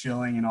 Ortiz,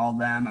 Schilling, and all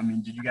them. I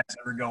mean, did you guys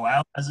ever go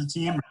out as a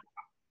team?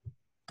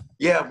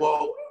 Yeah,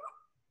 well,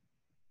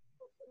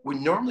 we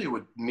normally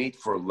would meet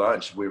for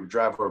lunch. We would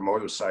drive our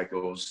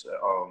motorcycles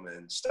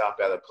and stop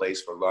at a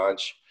place for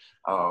lunch.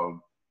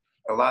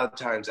 A lot of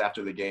times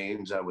after the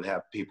games, I would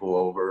have people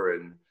over,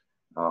 and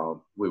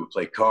we would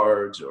play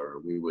cards,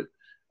 or we would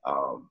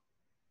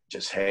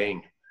just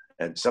hang.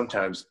 And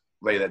sometimes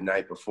late at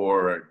night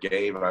before a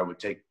game, I would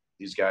take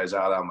these guys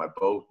out on my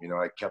boat.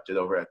 I kept it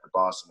over at the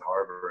Boston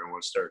Harbor, and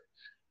we'd start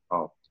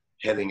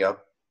heading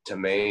up to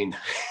Maine,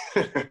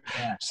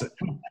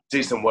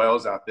 see some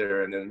whales out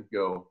there, and then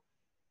go,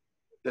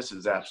 this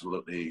is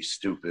absolutely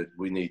stupid.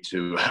 We need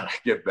to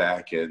get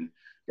back and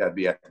got to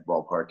be at the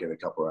ballpark in a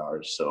couple of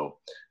hours. So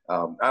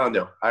I don't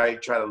know. I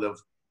try to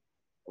live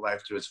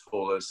life to its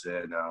fullest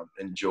and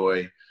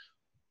enjoy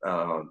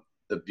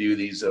the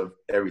beauties of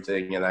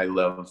everything. And I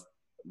love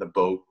the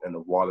boat and the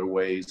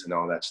waterways and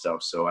all that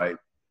stuff. So I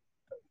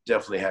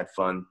definitely had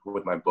fun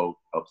with my boat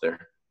up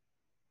there.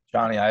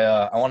 Johnny,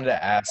 I wanted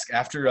to ask,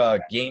 after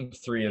Game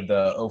 3 of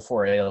the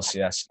 04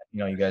 ALCS,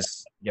 you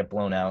guys get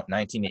blown out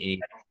 19-8.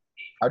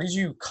 How did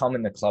you come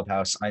in the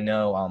clubhouse? I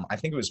know, I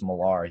think it was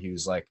Millar. He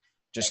was like,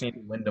 just need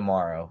to win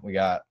tomorrow. We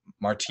got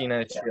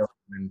Martinez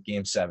in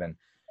Game 7.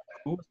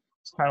 Who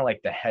was kind of like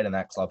the head in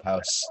that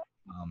clubhouse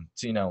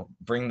to,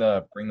 bring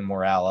the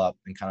morale up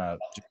and kind of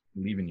just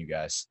believe in you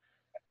guys?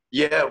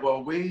 Yeah,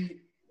 well, we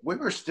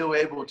were still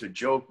able to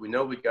joke. We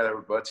know we got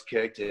our butts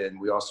kicked, and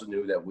we also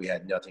knew that we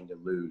had nothing to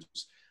lose.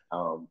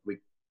 We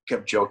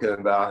kept joking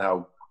about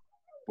how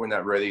we're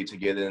not ready to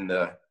get in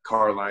the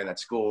car line at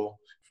school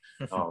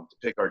to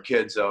pick our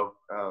kids up.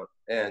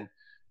 And,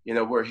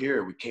 we're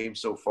here. We came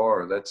so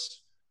far.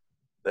 Let's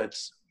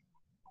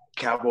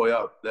cowboy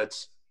up.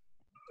 Let's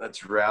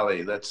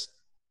rally. Let's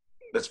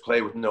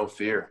play with no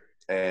fear.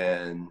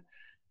 And,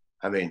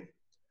 I mean,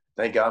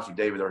 thank God for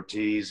David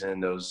Ortiz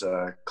and those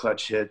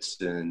clutch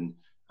hits. And,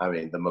 I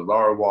mean, the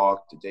Millar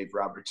walk, the Dave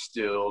Roberts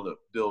steal, the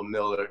Bill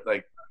Miller.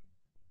 Like,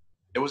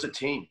 it was a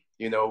team.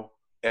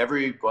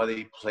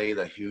 Everybody played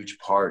a huge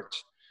part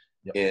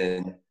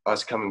in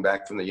us coming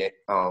back from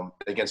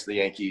against the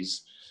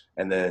Yankees,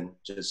 and then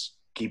just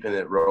keeping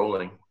it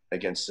rolling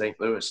against St.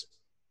 Louis.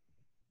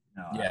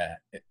 Yeah.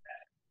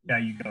 Yeah,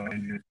 you go,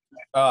 Andrew.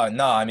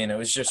 No, I mean, it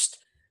was just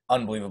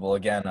unbelievable.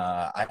 Again,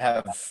 I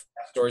have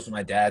stories with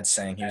my dad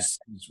saying he was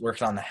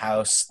working on the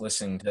house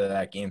listening to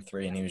that Game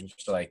 3, and he was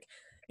just like,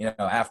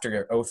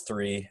 after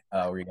 03,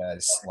 where you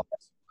guys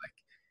lost, like,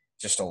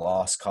 just a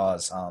lost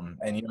cause.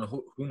 And,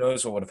 who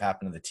knows what would have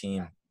happened to the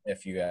team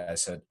if you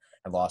guys had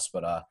lost.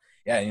 But,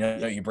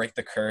 you break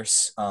the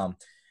curse.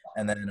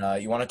 And then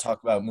you want to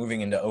talk about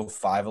moving into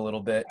 05 a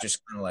little bit,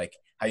 just kind of like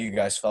how you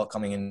guys felt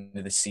coming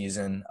into the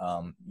season.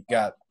 You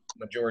got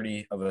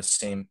majority of a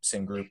same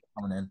group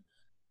coming in.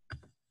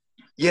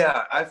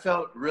 Yeah, I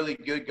felt really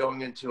good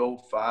going into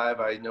 05.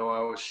 I know I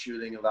was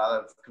shooting a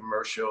lot of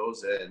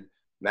commercials and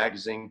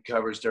magazine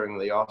covers during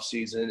the off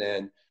season,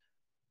 and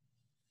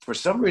for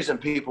some reason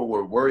people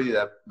were worried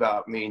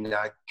about me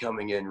not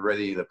coming in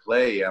ready to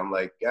play. I'm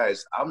like,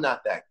 guys, I'm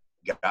not that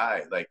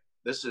guy. Like,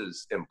 this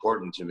is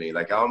important to me.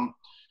 Like, I'm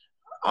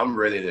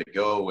ready to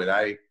go, and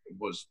I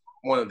was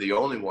one of the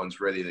only ones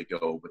ready to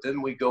go. But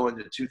then we go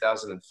into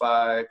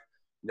 2005,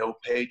 no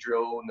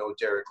Pedro, no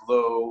Derek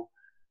Lowe.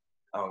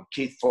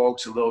 Keith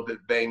Foulke's a little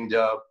bit banged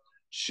up.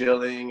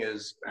 Schilling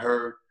is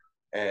hurt.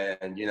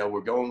 And,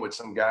 we're going with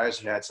some guys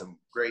who had some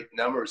great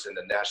numbers in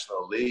the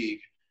National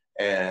League.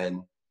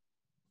 And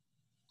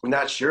we're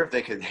not sure if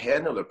they could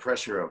handle the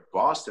pressure of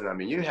Boston. I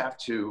mean, you have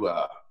to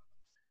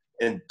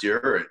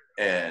endure it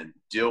and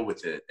deal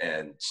with it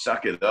and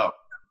suck it up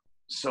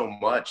so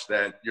much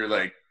that you're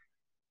like,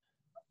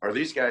 are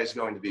these guys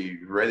going to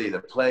be ready to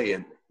play?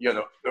 And,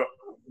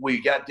 we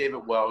got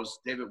David Wells,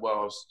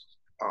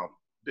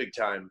 big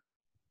time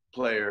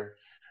player.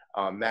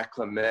 Matt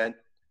Clement,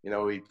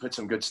 he put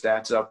some good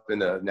stats up in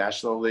the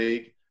National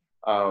League.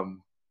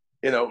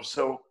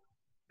 So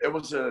it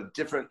was a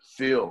different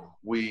feel.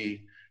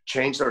 We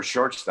changed our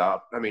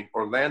shortstop. I mean,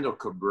 Orlando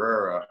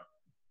Cabrera,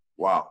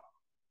 wow,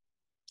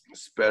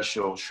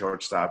 special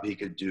shortstop. He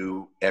could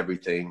do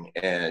everything.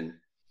 And,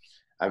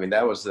 I mean,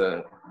 that was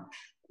the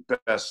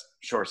best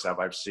shortstop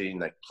I've seen,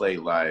 like, play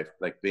live,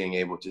 like being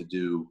able to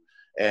do.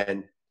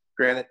 And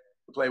granted,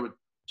 play with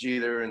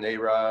Jeter and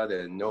A-Rod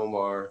and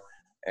Nomar,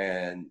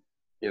 and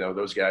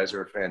those guys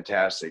are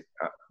fantastic.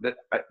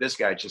 This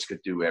guy just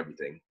could do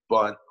everything: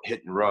 bunt,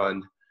 hit and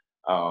run,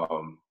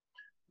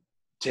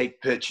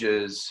 take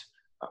pitches,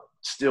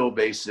 steal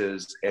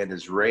bases, and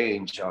his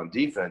range on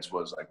defense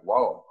was like,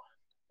 whoa.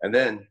 And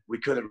then we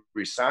couldn't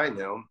re-sign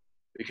him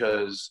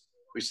because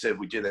we said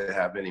we didn't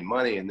have any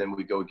money. And then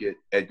we go get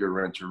Edgar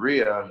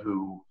Renteria,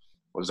 who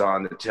was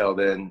on the tail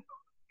end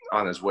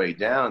on his way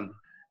down,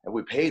 and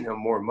we paid him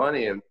more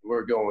money. And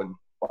we're going,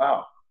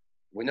 wow,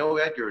 we know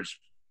Edgar's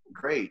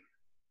great,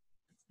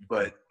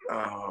 but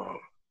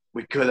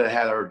we could have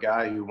had our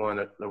guy who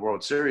won the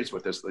World Series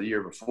with us the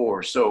year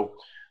before. So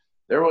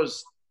there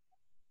was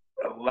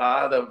a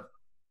lot of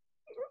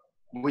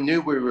 – we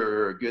knew we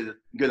were a good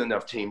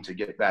enough team to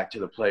get back to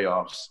the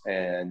playoffs.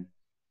 And,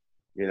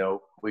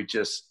 we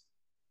just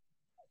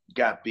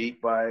got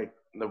beat by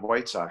the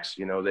White Sox.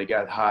 They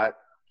got hot.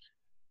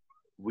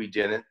 We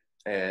didn't.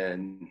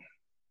 And,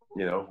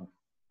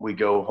 we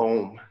go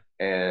home.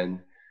 And,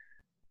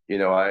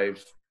 I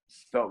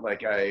felt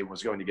like I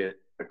was going to get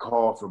a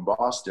call from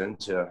Boston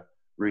to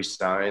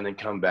re-sign and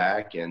come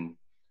back. And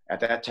at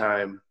that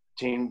time,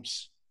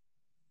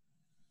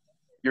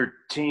 your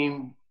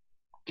team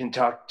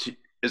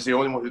is the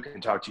only one who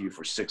can talk to you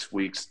for 6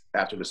 weeks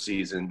after the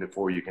season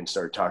before you can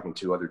start talking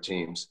to other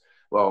teams.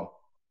 Well,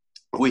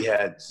 we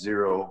had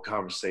zero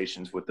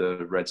conversations with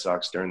the Red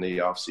Sox during the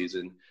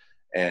offseason.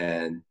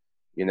 And,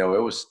 it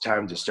was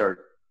time to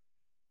start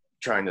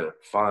trying to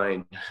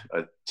find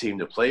a team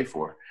to play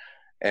for.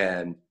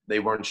 And they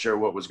weren't sure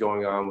what was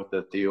going on with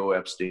the Theo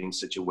Epstein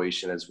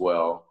situation as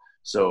well.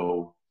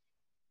 So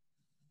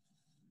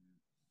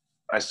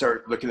I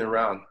started looking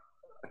around.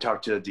 I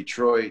talked to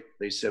Detroit.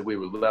 They said, we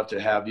would love to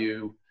have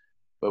you,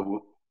 but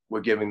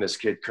we're giving this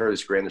kid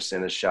Curtis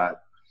Granderson a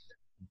shot.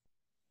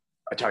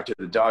 I talked to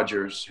the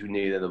Dodgers, who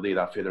needed a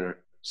leadoff hitter,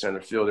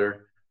 center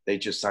fielder. They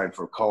just signed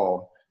for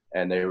Call,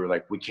 and they were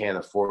like, we can't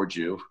afford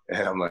you.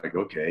 And I'm like,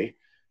 okay.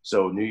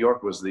 So New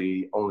York was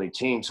the only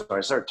team. So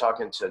I started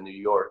talking to New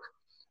York,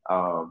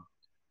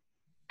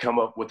 come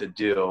up with a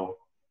deal.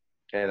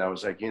 And I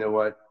was like, you know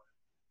what?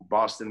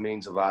 Boston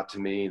means a lot to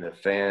me. The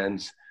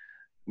fans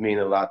mean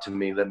a lot to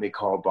me. Let me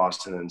call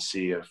Boston and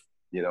see if,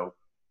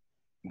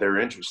 they're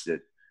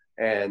interested.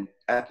 And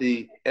at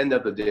the end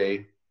of the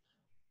day,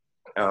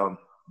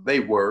 they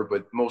were,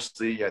 but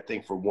mostly I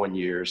think for 1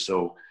 year.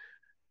 So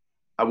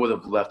I would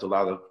have left a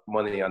lot of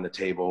money on the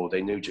table.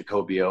 They knew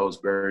Jacoby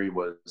Ellsbury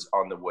was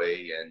on the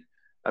way. And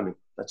I mean,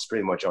 that's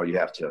pretty much all you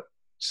have to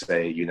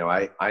say.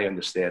 I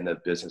understand the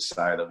business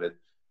side of it.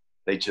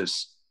 They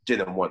just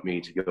didn't want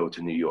me to go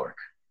to New York.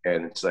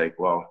 And it's like,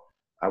 well,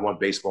 I want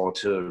baseball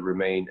to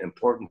remain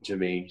important to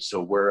me.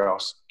 So where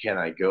else can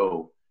I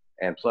go?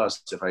 And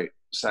plus, if I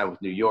sign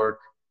with New York,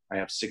 I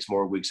have 6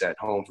 more weeks at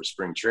home for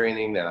spring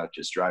training. Then I'll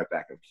just drive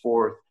back and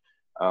forth.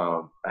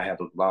 I have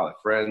a lot of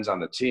friends on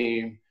the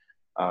team.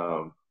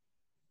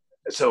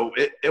 So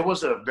it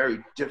was a very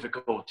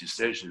difficult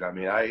decision. I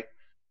mean, I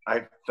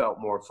felt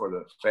more for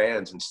the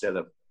fans instead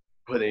of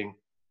putting,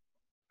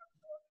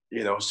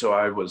 so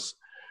I was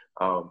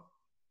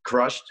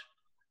crushed.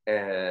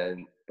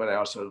 But I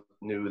also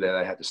knew that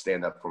I had to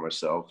stand up for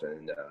myself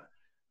and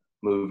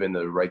move in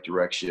the right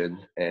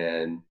direction.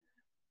 And,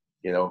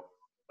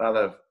 a lot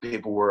of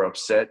people were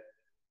upset,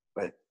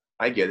 but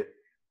I get it,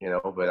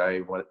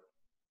 but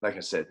like I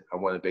said, I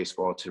wanted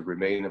baseball to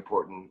remain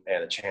important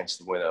and a chance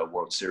to win a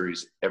World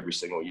Series every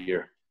single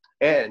year.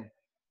 And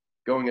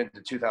going into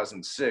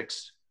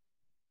 2006,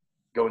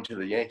 going to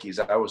the Yankees,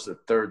 I was the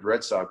 3rd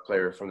Red Sox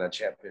player from that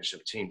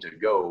championship team to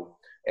go.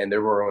 And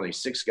there were only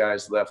 6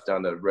 guys left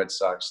on the Red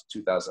Sox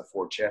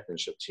 2004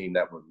 championship team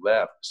that were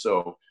left.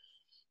 So,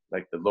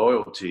 like, the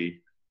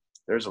loyalty,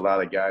 there's a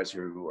lot of guys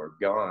who are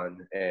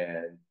gone,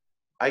 and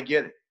I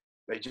get it.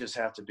 They just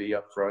have to be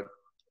upfront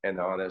and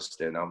honest,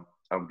 and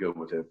I'm good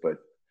with it. But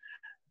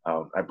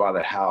I bought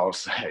a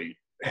house. I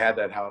had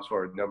that house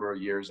for a number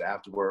of years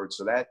afterwards,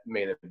 so that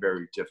made it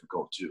very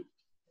difficult too.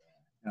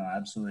 No,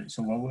 absolutely.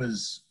 So what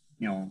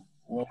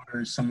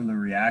were some of the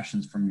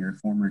reactions from your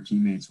former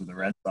teammates with the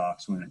Red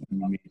Sox when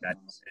you made that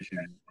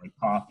decision, like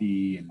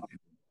Coffey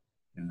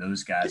and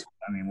those guys?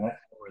 I mean, what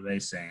were they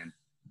saying?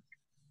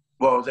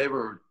 Well, they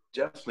were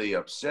definitely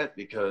upset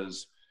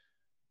because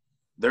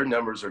their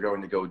numbers are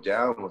going to go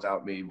down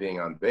without me being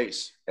on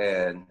base.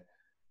 And,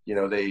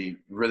 they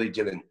really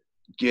didn't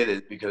get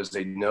it because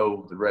they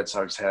know the Red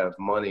Sox have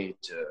money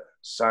to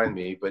sign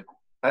me. But,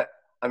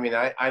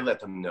 I let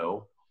them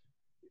know.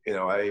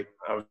 I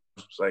was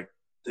like,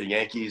 the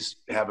Yankees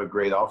have a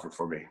great offer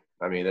for me.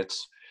 I mean,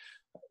 it's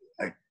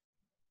like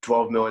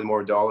 $12 million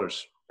more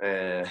dollars,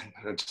 and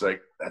it's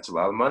like, that's a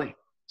lot of money.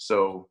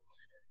 So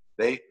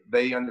they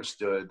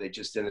understood. They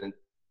just didn't.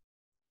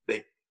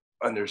 They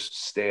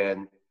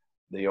understand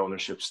the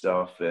ownership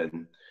stuff,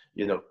 and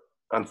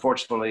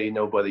unfortunately,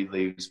 nobody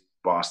leaves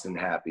Boston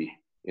happy.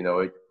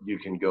 You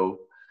can go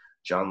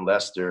John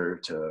Lester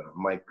to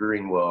Mike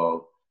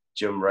Greenwell,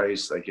 Jim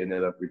Rice, like,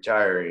 ended up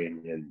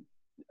retiring,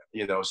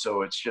 and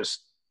so it's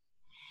just.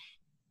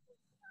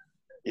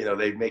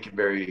 They make it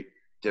very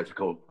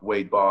difficult.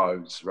 Wade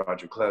Boggs,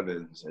 Roger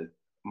Clemens,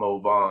 Mo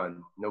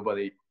Vaughn,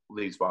 nobody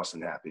leaves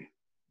Boston happy.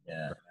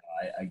 Yeah,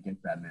 I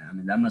get that, man. I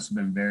mean, that must have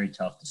been very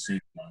tough to see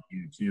on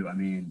you too. I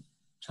mean,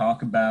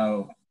 talk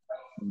about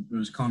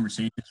those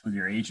conversations with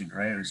your agent,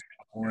 right? It was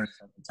Horace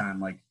at the time.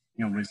 Like,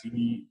 was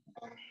he,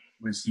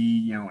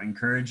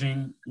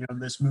 encouraging,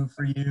 this move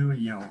for you?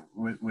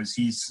 Was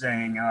he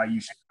saying, oh, you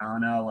should, I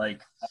don't know,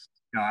 like,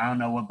 I don't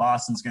know what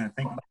Boston's going to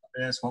think about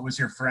this. What was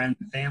your friend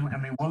and family? I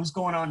mean, what was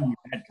going on in your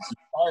head? Because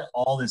there's probably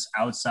all this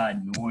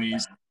outside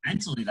noise.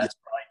 Mentally, that's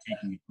probably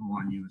taking a toll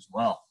on you as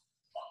well.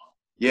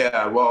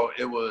 Yeah, well,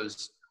 it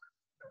was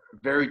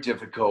very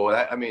difficult.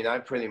 I mean, I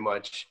pretty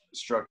much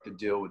struck the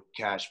deal with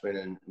Cashman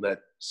and let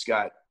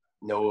Scott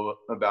know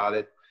about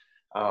it.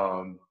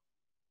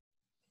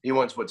 He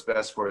wants what's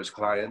best for his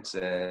clients,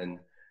 and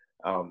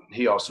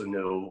he also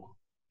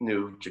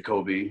knew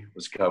Jacoby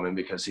was coming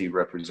because he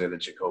represented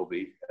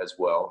Jacoby as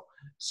well.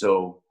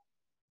 So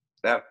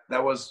that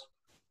was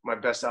my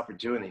best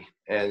opportunity,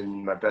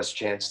 and my best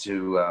chance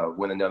to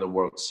win another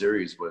World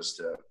Series was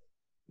to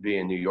be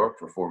in New York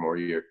for 4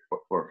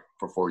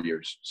 4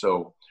 years.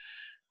 So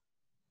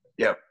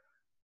yeah,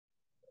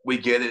 we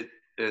get it.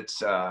 It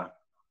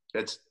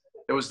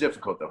was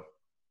difficult though.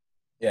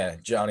 Yeah,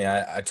 Johnny,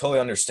 I totally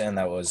understand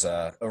that was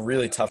a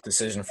really tough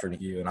decision for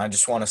you. And I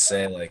just want to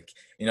say, like,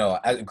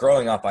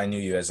 growing up, I knew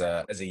you as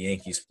a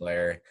Yankees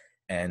player.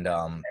 And,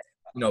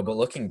 but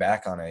looking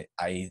back on it,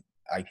 I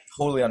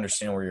totally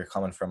understand where you're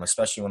coming from,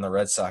 especially when the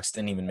Red Sox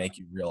didn't even make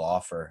you a real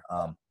offer.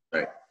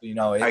 Right.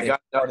 It's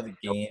part of the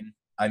game.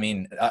 I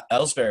mean,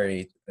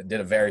 Ellsbury did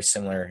a very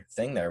similar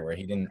thing there where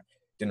he didn't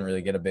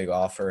really get a big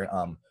offer.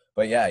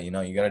 But yeah, you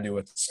got to do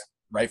what's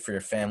right for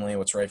your family,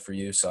 what's right for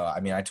you. So,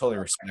 I mean, I totally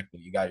respect that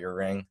you got your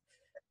ring.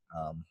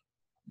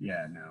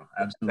 Yeah, no,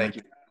 absolutely. Thank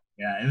you.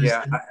 Yeah, it was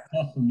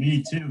tough for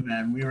me too,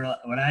 man.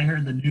 When I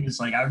heard the news,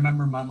 like I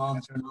remember my mom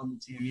turned on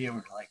the TV and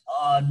we were like,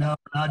 "Oh no,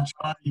 not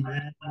Johnny,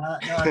 man,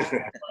 not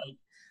like,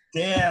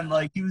 damn,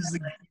 like he was the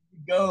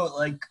GOAT,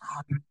 like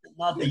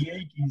not the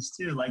Yankees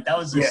too, like that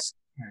was just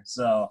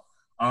so."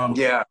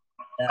 Yeah,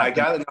 I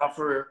got an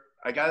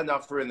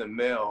offer in the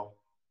mail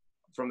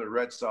from the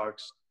Red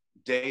Sox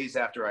days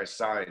after I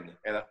signed,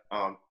 and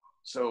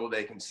so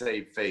they can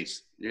save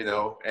face,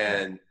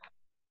 and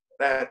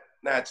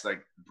that's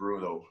like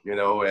brutal,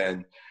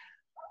 and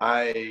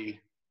I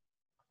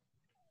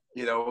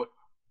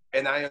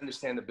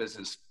understand the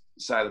business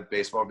side of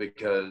baseball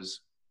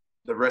because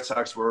the Red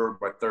Sox were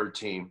my third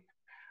team.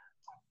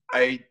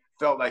 I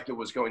felt like it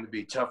was going to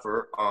be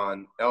tougher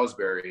on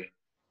Ellsbury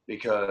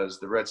because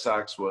the Red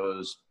Sox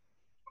was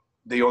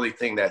the only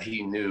thing that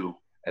he knew,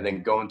 and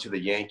then going to the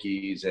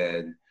Yankees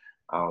and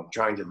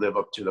trying to live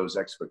up to those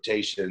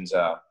expectations,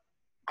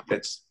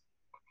 it's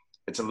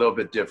a little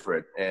bit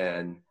different,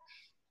 and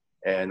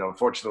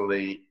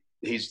unfortunately,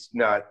 he's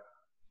not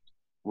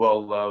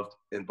well loved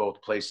in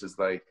both places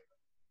like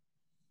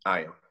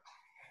I am.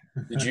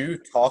 Did you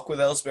talk with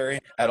Ellsbury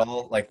at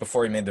all? Like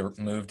before he made the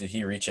move, did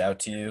he reach out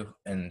to you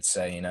and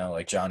say,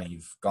 like, Johnny,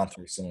 you've gone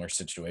through a similar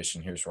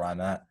situation. Here's where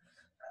I'm at.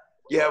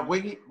 Yeah,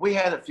 we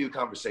had a few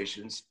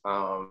conversations,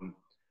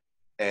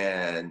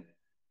 and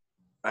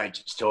I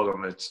just told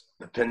him it's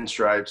the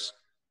pinstripes.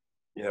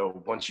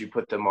 Once you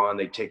put them on,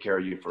 they take care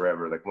of you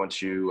forever. Like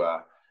once you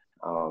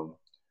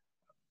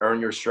earn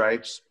your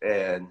stripes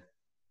and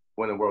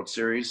win a World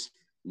Series,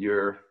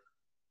 you're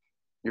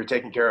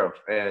taken care of.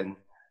 And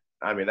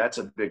I mean, that's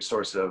a big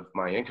source of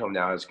my income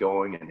now, is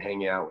going and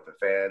hanging out with the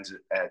fans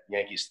at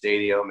Yankee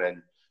Stadium.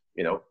 And,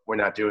 we're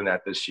not doing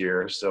that this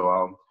year. So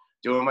I'm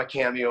doing my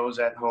cameos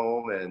at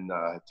home and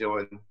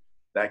doing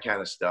that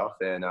kind of stuff.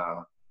 And,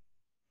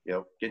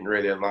 getting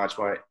ready to launch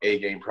my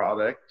A-game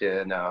product.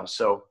 And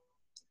so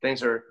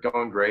things are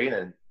going great,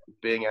 and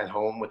being at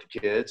home with the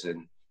kids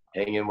and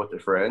hanging with the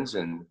friends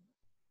and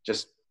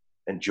just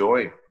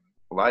enjoy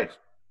life.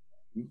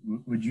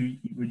 Would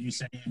you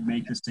say you'd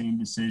make the same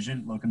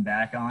decision looking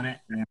back on it?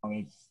 If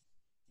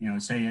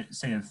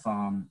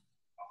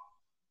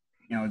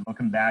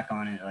looking back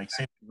on it, like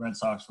say the Red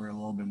Sox were a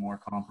little bit more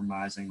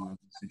compromising with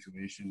the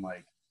situation,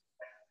 like,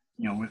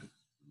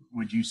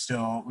 would you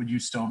still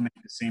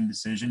make the same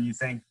decision, you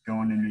think,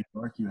 going to New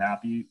York? You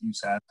happy? You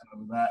satisfied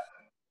with that?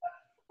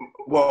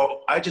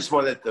 Well, I just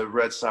wanted the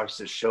Red Sox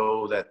to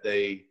show that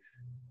they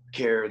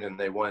cared and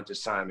they wanted to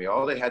sign me.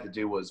 All they had to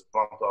do was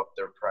bump up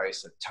their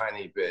price a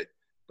tiny bit,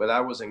 but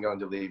I wasn't going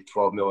to leave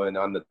 $12 million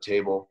on the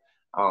table.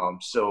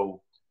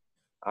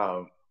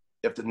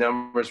 If the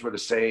numbers were the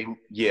same,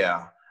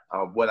 yeah.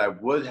 What I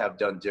would have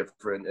done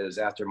different is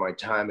after my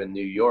time in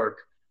New York,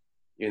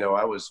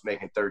 I was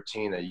making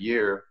 $13 a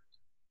year.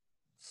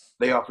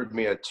 They offered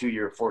me a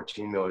 2-year,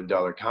 $14 million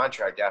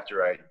contract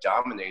after I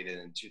dominated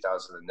in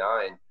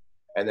 2009.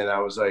 And then I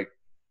was like,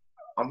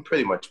 I'm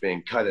pretty much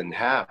being cut in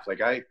half. Like,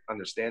 I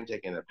understand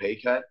taking a pay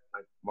cut.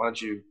 Like, why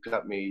don't you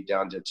cut me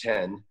down to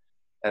 10?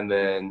 And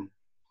then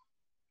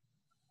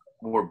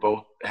we're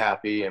both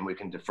happy and we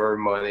can defer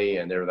money.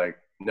 And they're like,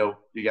 no,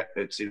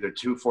 it's either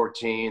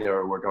 214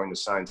 or we're going to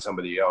sign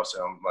somebody else.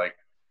 And I'm like,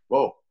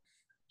 whoa.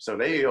 So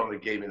they only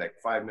gave me like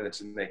 5 minutes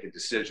to make a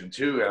decision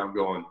too. And I'm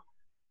going,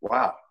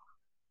 wow.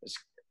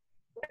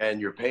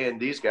 and you're paying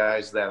these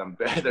guys that I'm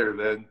better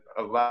than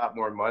a lot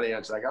more money. I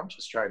was like, I'm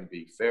just trying to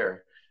be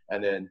fair.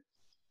 And then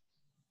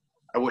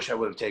I wish I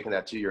would have taken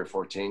that 2-year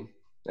 14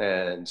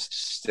 and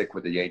stick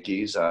with the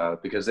Yankees,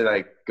 because then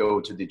I go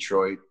to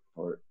Detroit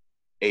for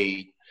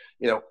 8.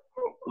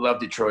 Love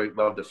Detroit,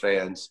 love the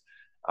fans.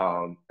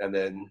 And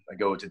then I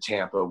go to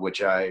Tampa,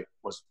 which I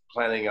was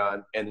planning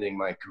on ending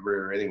my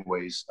career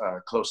anyways,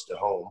 close to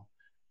home.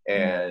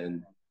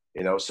 And,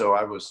 so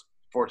I was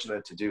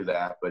fortunate to do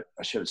that, but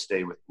I should have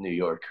stayed with New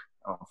York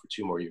for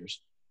 2 more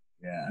years.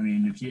 Yeah, I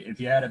mean, if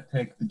you had to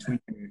pick between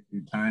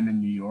your time in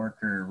New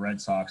York or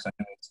Red Sox, I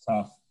know it's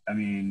tough. I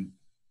mean,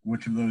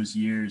 which of those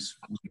years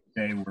would you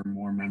say were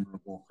more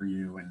memorable for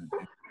you?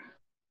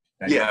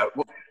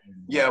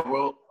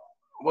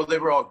 Well, they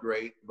were all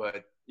great,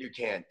 but you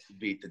can't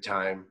beat the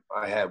time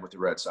I had with the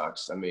Red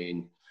Sox. I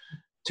mean,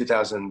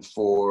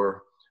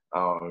 2004,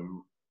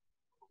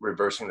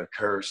 reversing the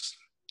curse,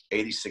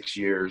 86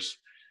 years,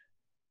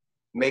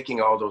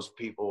 making all those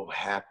people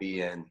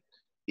happy, and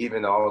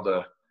even all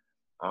the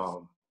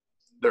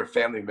their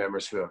family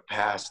members who have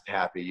passed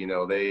happy.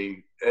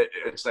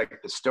 It's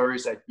like the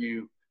stories that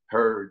you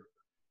heard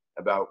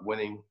about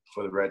winning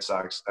for the Red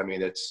Sox. I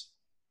mean, it's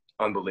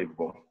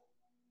unbelievable.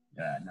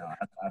 Yeah, no,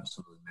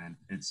 absolutely, man.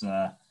 It's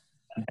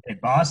hey,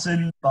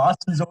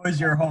 Boston's always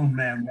your home,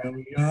 man.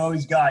 We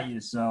always got you.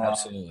 So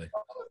Absolutely.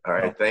 All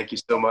right, thank you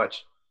so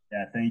much.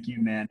 Yeah, thank you,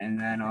 man. And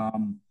then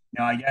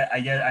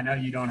I know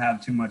you don't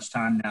have too much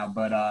time now,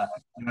 but I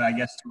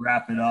guess to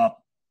wrap it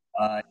up,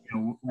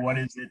 what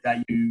is it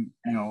that you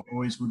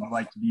always would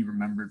like to be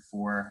remembered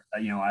for,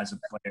 as a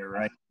player,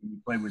 right? You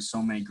played with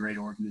so many great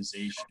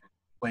organizations,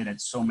 played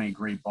at so many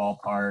great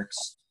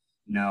ballparks,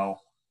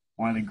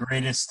 one of the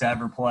greatest to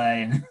ever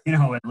play,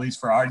 at least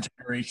for our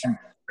generation.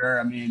 Sure.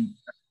 I mean,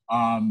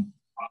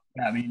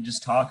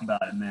 just talk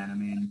about it, man. I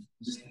mean,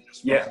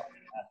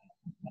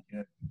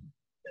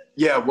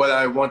 Yeah, what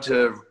I want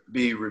to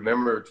be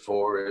remembered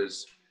for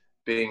is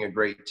being a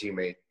great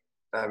teammate.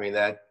 I mean,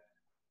 that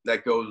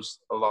goes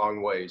a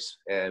long ways.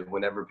 And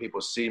whenever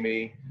people see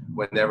me,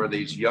 whenever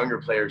these younger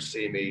players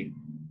see me,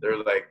 they're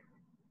like,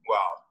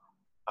 wow,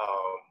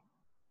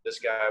 this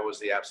guy was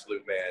the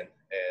absolute man.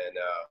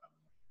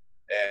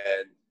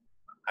 And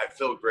I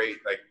feel great.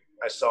 Like,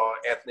 I saw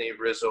Anthony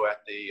Rizzo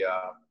at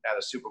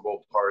a Super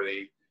Bowl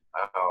party,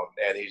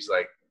 and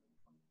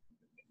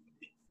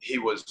he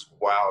was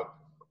wild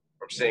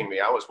from seeing me.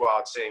 I was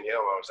wild seeing him.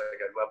 I was like,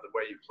 I love the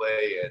way you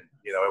play, and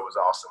it was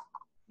awesome.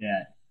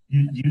 Yeah.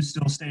 Do you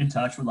still stay in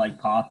touch with like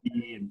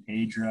Poppy and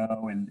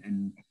Pedro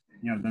and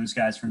those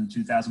guys from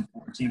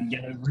 2014?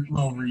 Get a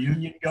little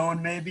reunion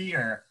going, maybe,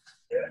 or?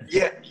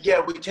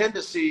 Yeah. We tend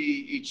to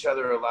see each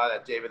other a lot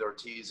at David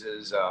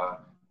Ortiz's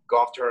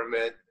golf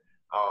tournament.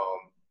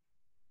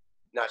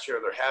 Not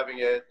sure they're having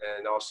it,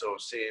 and also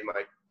seeing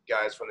my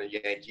guys from the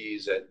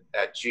Yankees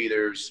at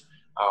Jeter's.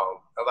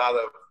 A lot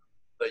of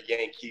the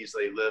Yankees,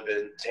 they live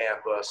in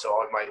Tampa, so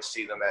I might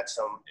see them at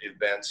some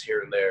events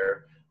here and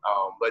there.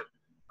 But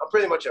I'm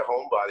pretty much a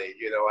homebody.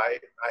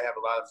 I have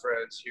a lot of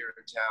friends here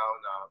in town,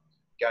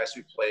 guys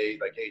who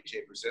played, like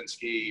A.J.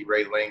 Brzezinski,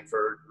 Ray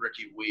Langford,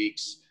 Ricky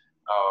Weeks.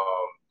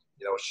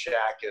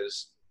 Shaq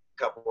is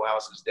a couple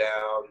houses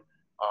down.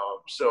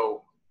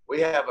 So we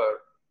have a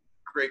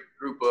great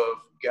group of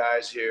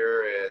guys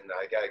here, and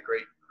I got a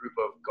great group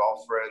of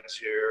golf friends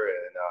here,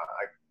 and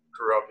I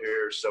grew up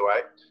here, so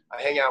I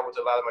hang out with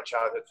a lot of my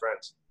childhood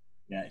friends.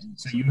 Yeah,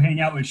 so you hang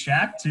out with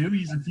Shaq too?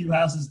 He's a few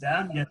houses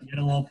down. Get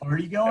a little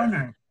party going,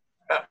 or?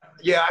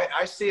 Yeah,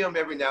 I see him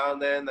every now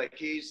and then. Like,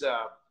 he's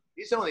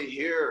only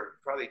here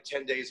probably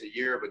 10 days a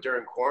year, but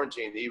during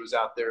quarantine, he was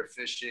out there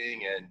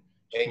fishing and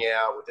hanging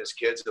out with his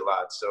kids a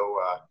lot. So,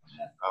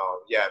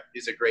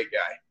 he's a great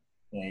guy.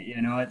 Hey,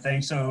 you know what?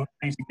 Thanks again,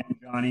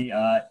 Johnny.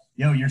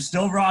 You're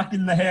still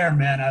rocking the hair,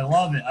 man. I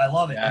love it.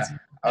 Yeah,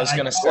 I was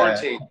gonna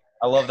say,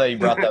 I love that you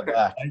brought that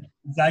back.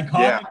 It's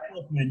iconic,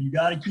 man. You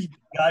gotta keep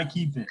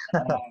it.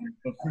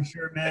 But for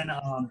sure, man.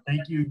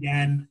 Thank you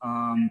again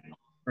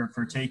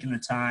for taking the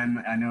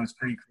time. I know it's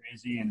pretty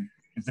crazy, and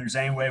if there's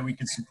any way we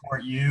can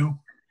support you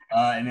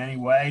in any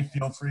way,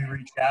 feel free to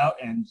reach out.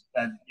 And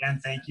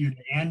again, thank you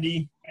to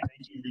Andy.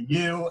 Thank you to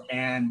you,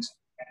 and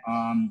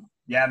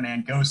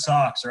man, go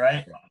Sox,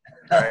 right?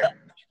 All right.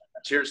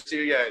 Cheers to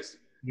you guys.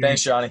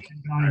 Thanks, Johnny.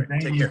 Johnny,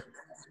 thank Take you. care.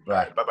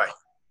 Bye. Bye-bye.